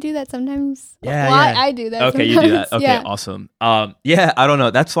 no, we do that sometimes. Yeah, well, I do that Okay, sometimes. you do that. Okay, awesome. Yeah, I don't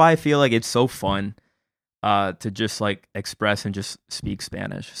know. That's why I feel like it's so fun to just like express and just speak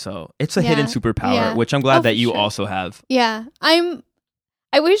Spanish. So it's a hidden superpower, which I'm glad that you also have. Yeah.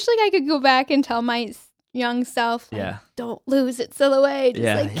 I wish like I could go back and tell my young self, like, don't lose it, Siloe.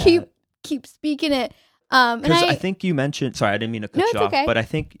 Just keep speaking it. Because I think you mentioned, sorry, I didn't mean to cut you off, okay. but I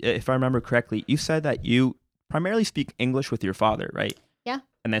think if I remember correctly, you said that you primarily speak English with your father, right? Yeah.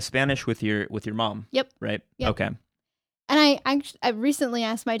 And then Spanish with your mom. Yep. Right. Yep. Okay. And I recently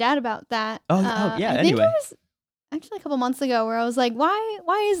asked my dad about that. Yeah. I think it was actually a couple months ago where I was like,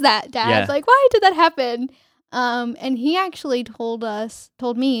 why is that, Dad? Yeah. Like, why did that happen? And he actually told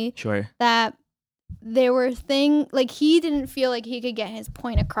me that there were things like he didn't feel like he could get his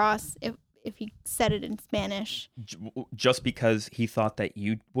point across if he said it in Spanish. Just because he thought that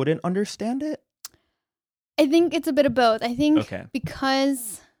you wouldn't understand it? I think it's a bit of both. I think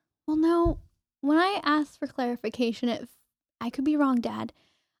because, well, no, when I asked for clarification, I could be wrong, Dad.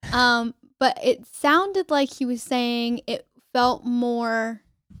 But it sounded like he was saying it felt more,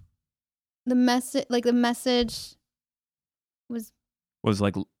 the message was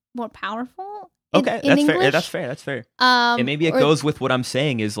like more powerful. Okay, in English. That's fair. And maybe it goes with what I'm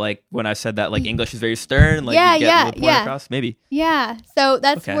saying is like when I said that like English is very stern, like you get the point across, maybe. Yeah, so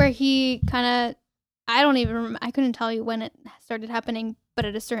that's where he kind of, I couldn't tell you when it started happening, but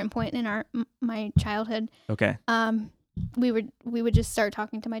at a certain point in my childhood, we would just start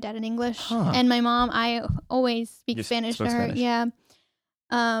talking to my dad in English, and my mom, I always speak Spanish to her. Spanish. Yeah.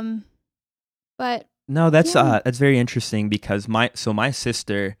 But no, that's very interesting because my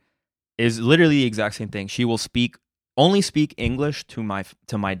sister is literally the exact same thing. She will only speak English to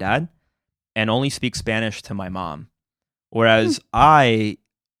my dad and only speak Spanish to my mom. Whereas I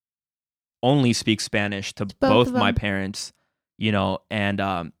only speak Spanish to both my parents, and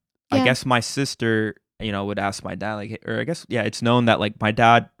I guess my sister, would ask my dad, like, or I guess, it's known that like my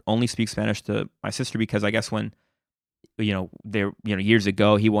dad only speaks Spanish to my sister because I guess when, years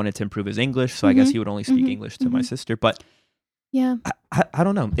ago, he wanted to improve his English. So I guess he would only speak English to my sister. But yeah, I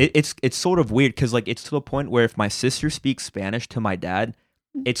don't know. It's sort of weird because like it's to the point where if my sister speaks Spanish to my dad,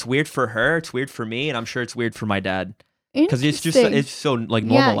 it's weird for her, it's weird for me, and I'm sure it's weird for my dad because it's so like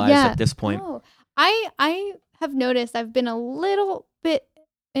normalized at this point. Oh. I have noticed I've been a little bit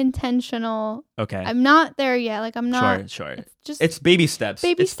intentional. Okay, I'm not there yet. Like I'm not. Sure. It's baby steps.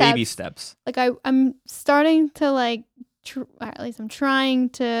 Baby steps. Like I'm starting to like, at least I'm trying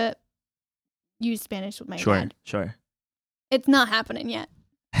to use Spanish with my dad. Sure. It's not happening yet.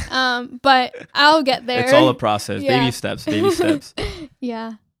 But I'll get there. It's all a process. Yeah. Baby steps.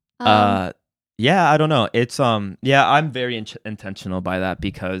 Yeah. I don't know. It's I'm very intentional by that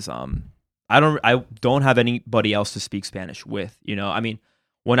because I don't have anybody else to speak Spanish with, I mean,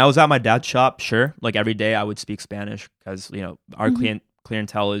 when I was at my dad's shop, sure, like every day I would speak Spanish because, our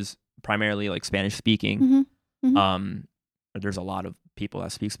clientele is primarily like Spanish speaking. There's a lot of people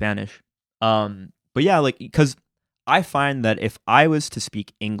that speak Spanish. But yeah, like because I find that if I was to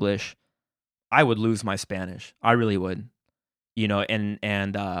speak English, I would lose my Spanish. I really would,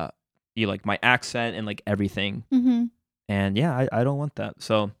 and you like my accent and like everything. And yeah, I don't want that.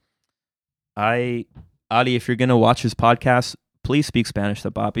 So Ali, if you're going to watch this podcast, please speak Spanish to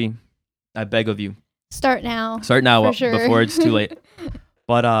Papi. I beg of you. Start now. For sure. Before it's too late.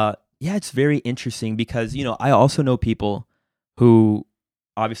 But it's very interesting because, I also know people who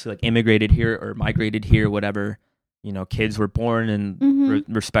obviously like immigrated here or migrated here, whatever. Kids were born in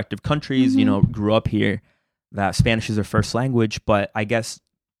respective countries, grew up here, that Spanish is their first language. But I guess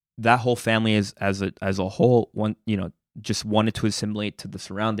that whole family as a whole, just wanted to assimilate to the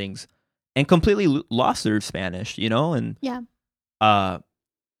surroundings and completely lost their Spanish, and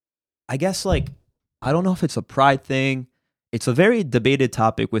I guess like, I don't know if it's a pride thing. It's a very debated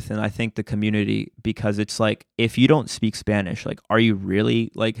topic within, I think, the community because it's like, if you don't speak Spanish, like, are you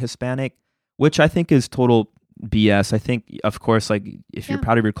really like Hispanic? Which I think is total BS. I think, of course, like if you're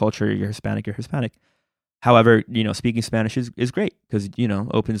proud of your culture, you're Hispanic, However, speaking Spanish is great because,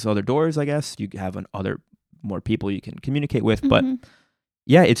 opens other doors, I guess. You have more people you can communicate with. But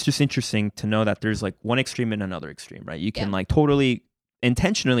yeah, it's just interesting to know that there's like one extreme and another extreme, right? You can like totally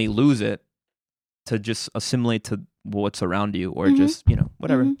intentionally lose it to just assimilate to what's around you or just,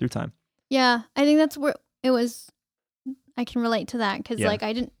 whatever through time. Yeah, I think that's where it was. I can relate to that because like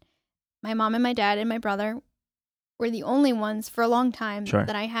my mom and my dad and my brother were the only ones for a long time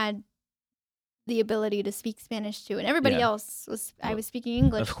that I had the ability to speak Spanish to, and everybody else I was speaking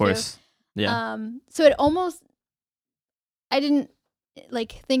English of course. to. Yeah. So it almost, I didn't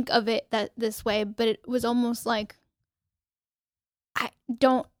like think of it this way, but it was almost like I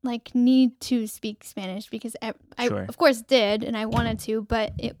don't like need to speak Spanish because I of course did and I wanted to,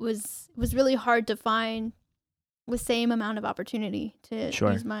 but it was really hard to find the same amount of opportunity to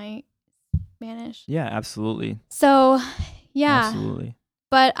use my Spanish. Yeah, absolutely. So yeah, absolutely.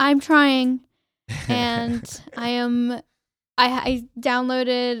 But I'm trying. And I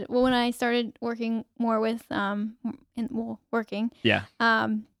downloaded, when I started working more with, working. Yeah.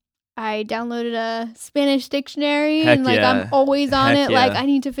 I downloaded a Spanish dictionary and like I'm always on it. Like I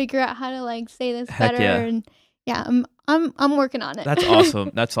need to figure out how to like say this better. And yeah, I'm working on it. That's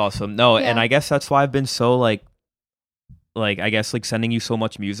awesome. That's awesome. No, and I guess that's why I've been so like I guess like sending you so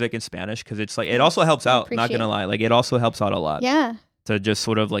much music in Spanish because it's like it also helps out. Not gonna lie, like it also helps out a lot. Yeah. To just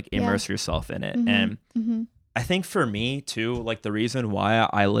sort of like immerse yourself in it. And I think for me too, like the reason why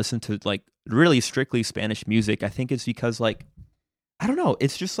I listen to like really strictly Spanish music, I think is because like, I don't know,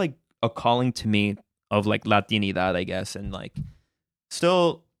 it's just like a calling to me of like Latinidad, I guess. And like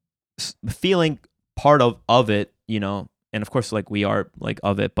still feeling part of it, and of course like we are like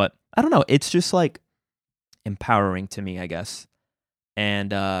of it, but I don't know, it's just like empowering to me, I guess.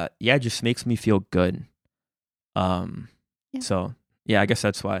 And it just makes me feel good. So yeah, I guess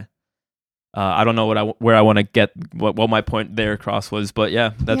that's why. I don't know where I want to get what my point there across was, but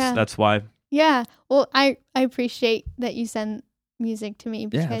yeah, that's why. Yeah, well, I appreciate that you send music to me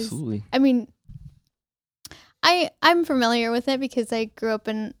because absolutely. I mean, I'm familiar with it because I grew up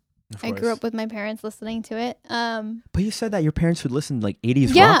with my parents listening to it. But you said that your parents would listen to like 80s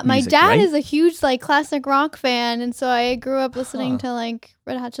rock music, my dad right? is a huge like classic rock fan, and so I grew up listening to like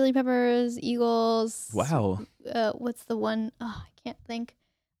Red Hot Chili Peppers, Eagles. Wow. What's the one? Oh, I can't think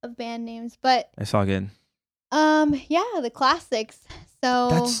of band names, but it's all good. The classics. So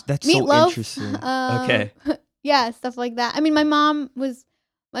that's Meatloaf, so interesting. Okay. Yeah, stuff like that. I mean, my mom was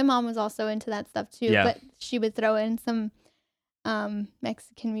also into that stuff too, but she would throw in some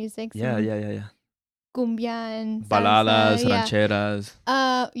Mexican music. Yeah. Cumbia and baladas, salsa,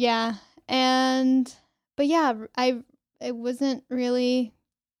 rancheras. But yeah, I wasn't really.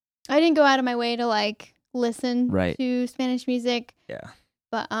 I didn't go out of my way to like listen to Spanish music. Yeah.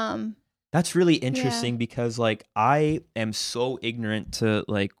 But that's really interesting because like I am so ignorant to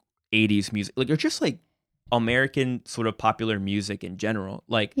like 80s music, like or just like American sort of popular music in general.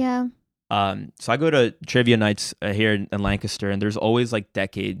 Like so I go to trivia nights here in Lancaster, and there's always like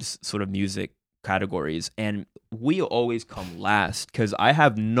decades sort of music categories, and we always come last because I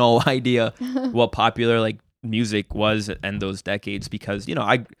have no idea what popular like music was in those decades because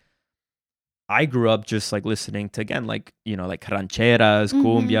I grew up just like listening to again like like rancheras,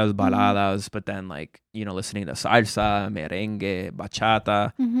 cumbias, baladas, but then like listening to salsa, merengue,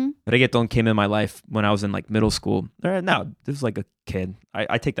 bachata. Reggaeton came in my life when I was in like middle school. No, this was like a kid.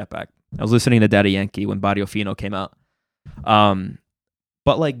 I take that back. I was listening to Daddy Yankee when Barrio Fino came out.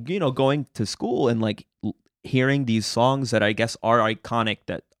 But like going to school and like hearing these songs that I guess are iconic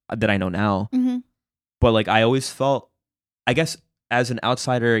that I know now. But like I always felt, I guess, as an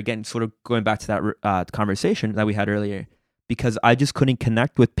outsider, again, sort of going back to that conversation that we had earlier, because I just couldn't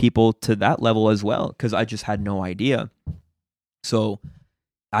connect with people to that level as well, because I just had no idea. So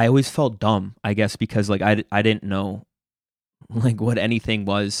I always felt dumb, I guess, because like I didn't know like what anything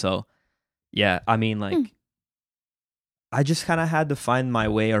was. So yeah, I mean like I just kind of had to find my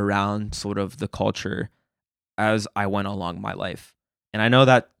way around sort of the culture as I went along my life. And I know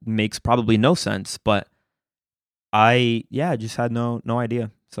that makes probably no sense, but I just had no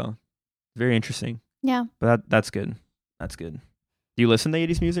idea. So very interesting. Yeah. But that's good. That's good. Do you listen to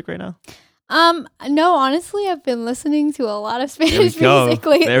 80s music right now? No, honestly, I've been listening to a lot of Spanish music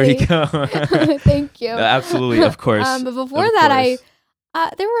lately. There we go. Thank you. Absolutely, of course. But before that,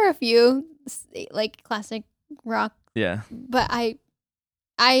 there were a few like classic rock. Yeah. But I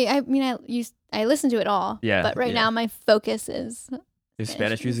mean, I listen to it all. Yeah. But right now, my focus is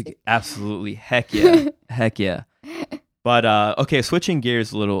Spanish music. Absolutely. Heck yeah. Heck yeah. But okay, switching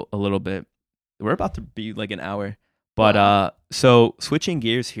gears a little bit. We're about to be like an hour. But so switching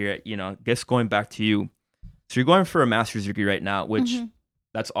gears here, I guess going back to you, So you're going for a master's degree right now, which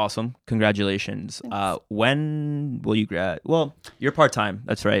that's awesome. Congratulations. When will you grad? Well, you're part-time.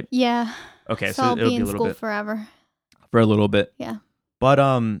 That's right. Yeah. Okay. So So I'll it'll be be a in little school bit forever. for a little bit. Yeah. But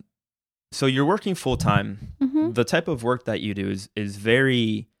so you're working full-time. Mm-hmm. The type of work that you do is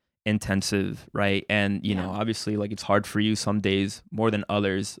very intensive, right? And you know, obviously, like, it's hard for you some days more than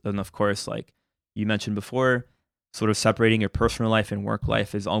others. And of course, like you mentioned before, sort of separating your personal life and work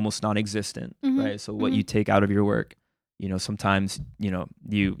life is almost non-existent, right? So what you take out of your work, you know, sometimes, you know,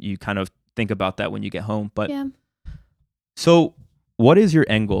 you kind of think about that when you get home. But so what is your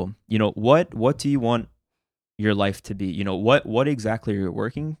end goal? You know, what do you want your life to be? You know, what exactly are you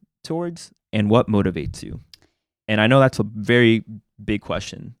working towards, and what motivates you? And I know that's a very big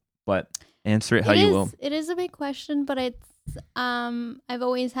question, but answer it how you will. It is a big question, but it's I've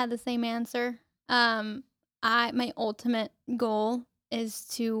always had the same answer. My ultimate goal is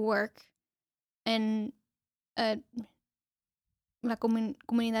to work in la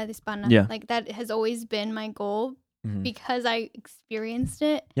comunidad hispana. Yeah. Like, that has always been my goal because I experienced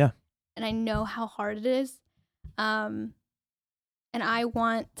it. Yeah. And I know how hard it is. And I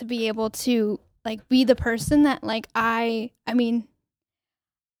want to be able to, like, be the person that, like, I mean,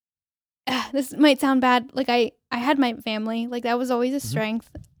 this might sound bad. Like, I had my family. Like, that was always a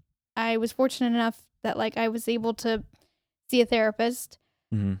strength. I was fortunate enough that, like, I was able to see a therapist.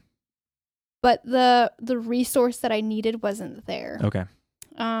 But the resource that I needed wasn't there. Okay.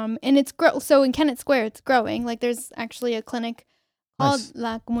 And it's so in Kennett Square, it's growing. Like, there's actually a clinic called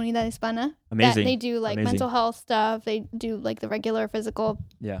La Comunidad Hispana. Amazing. That they do, like, mental health stuff. They do, like, the regular physical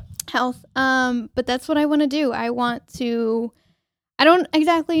health. But that's what I want to do. I don't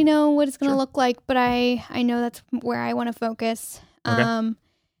exactly know what it's going to look like, but I know that's where I want to focus. Okay.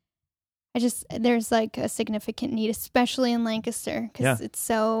 There's, like, a significant need, especially in Lancaster, because it's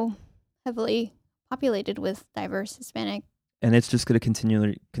so heavily populated with diverse Hispanic. And it's just going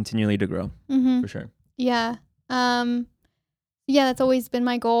to continually to grow, for sure. Yeah. Yeah, that's always been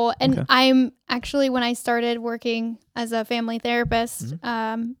my goal. And I'm actually, when I started working as a family therapist,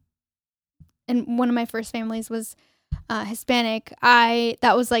 and one of my first families was Hispanic, I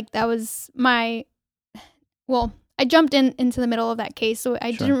jumped into the middle of that case, so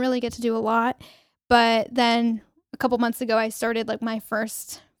I didn't really get to do a lot. But then a couple months ago, I started, like, my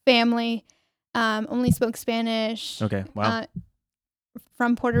first family, only spoke Spanish. Okay, wow.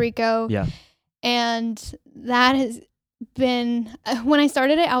 From Puerto Rico. Yeah. And that has been, when I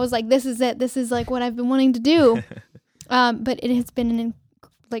started it, I was like, this is it. This is, like, what I've been wanting to do. But it has been,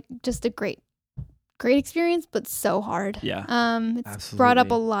 like, just a great experience, but so hard. Yeah. It's absolutely. Brought up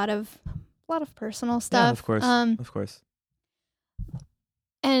a lot of personal stuff. Yeah, of course. Of course.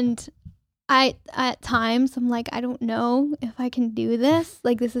 And at times I'm like, I don't know if I can do this.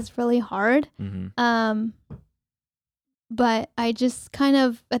 Like, this is really hard. But I just kind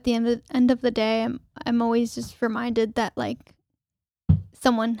of, at the end of the day, I'm always just reminded that, like,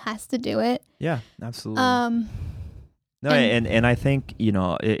 someone has to do it. Yeah, absolutely. And I think, you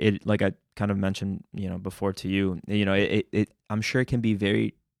know, it like I kind of mentioned, you know, before to you, you know, it I'm sure it can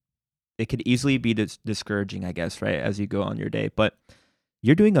be it could easily be discouraging, I guess, right, as you go on your day. But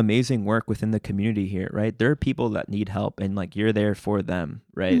you're doing amazing work within the community here, right? There are people that need help, and, like, you're there for them,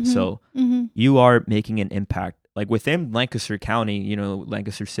 right? So you are making an impact, like, within Lancaster County, you know,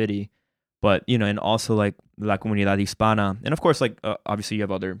 Lancaster City, but, you know, and also, like, La Comunidad Hispana. And of course, like, obviously you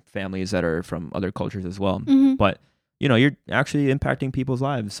have other families that are from other cultures as well. But, you know, you're actually impacting people's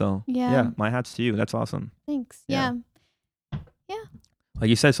lives. So yeah, my hat's to you. That's awesome. Thanks. Yeah. Like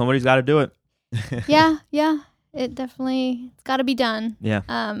you said, somebody's got to do it. Yeah. It's got to be done. Yeah.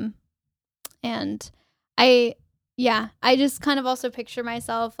 And I just kind of also picture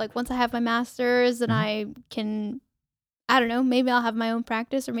myself, like, once I have my master's and I can, I don't know, maybe I'll have my own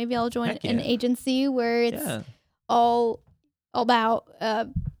practice, or maybe I'll join an agency where it's all about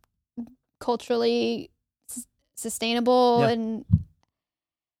culturally sustainable. And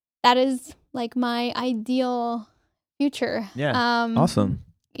that is, like, my ideal future. Yeah. Awesome.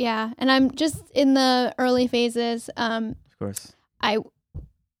 Yeah. And I'm just in the early phases. Of course. At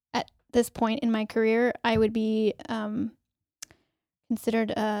this point in my career, I would be considered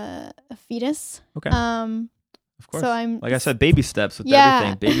a fetus. Okay. Of course. So I'm, like I said, baby steps with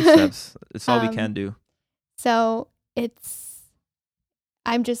everything. Baby steps. It's all we can do. So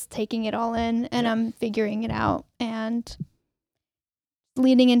I'm just taking it all in, and I'm figuring it out and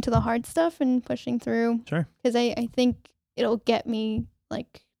leading into the hard stuff and pushing through. Sure. Because I think it'll get me,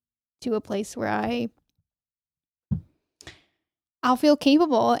 like, to a place where I'll feel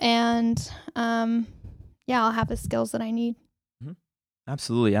capable, and I'll have the skills that I need.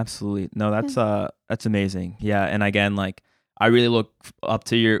 Absolutely. No, that's amazing. Yeah, and again, like I really look up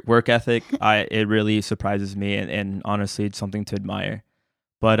to your work ethic. It really surprises me, and honestly, it's something to admire.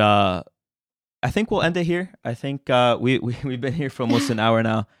 But I think we'll end it here. I think we've been here for almost an hour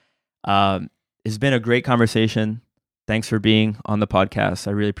now. It's been a great conversation. Thanks for being on the podcast.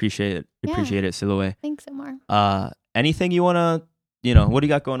 I really appreciate it. Appreciate it, Siloe. Thanks, Omar. Anything you wanna, what do you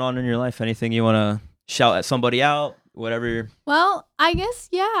got going on in your life? Anything you wanna shout at somebody out? Whatever. Well, I guess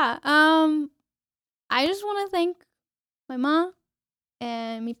I just want to thank my mom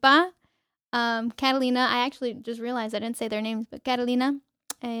and mi pa, Catalina. I actually just realized I didn't say their names, but Catalina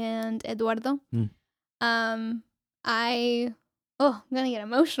and Eduardo. I'm gonna get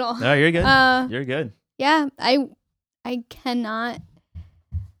emotional. No, you're good. You're good. Yeah, I cannot.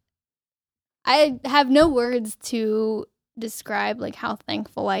 I have no words to describe like how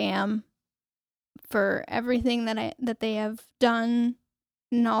thankful I am for everything that they have done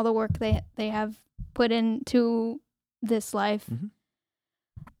and all the work they have put into this life.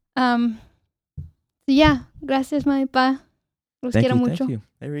 Mm-hmm. Yeah, gracias, my pa. Los quiero mucho. Thank you.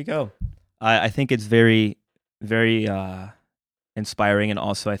 There we go. I think it's very, very inspiring, and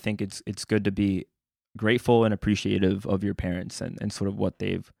also I think it's good to be grateful and appreciative of your parents and sort of what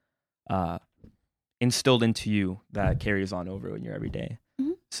they've instilled into you that carries on over in your everyday.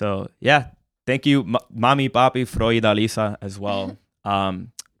 Mm-hmm. So yeah, thank you, Mami, Papi, Freud, Lisa as well.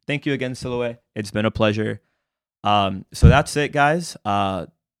 Thank you again, Siloe. It's been a pleasure. So that's it, guys.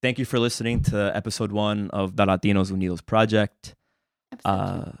 Thank you for listening to episode 1 of the Latinos Unidos Project.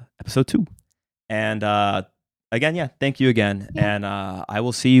 Episode 2. And again, thank you again. Yeah. And I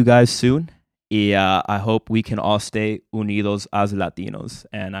will see you guys soon. I hope we can all stay unidos as Latinos.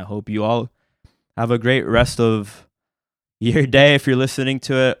 And I hope you all have a great rest of your day if you're listening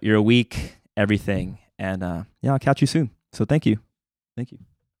to it, your week, everything. And I'll catch you soon. So thank you. Thank you.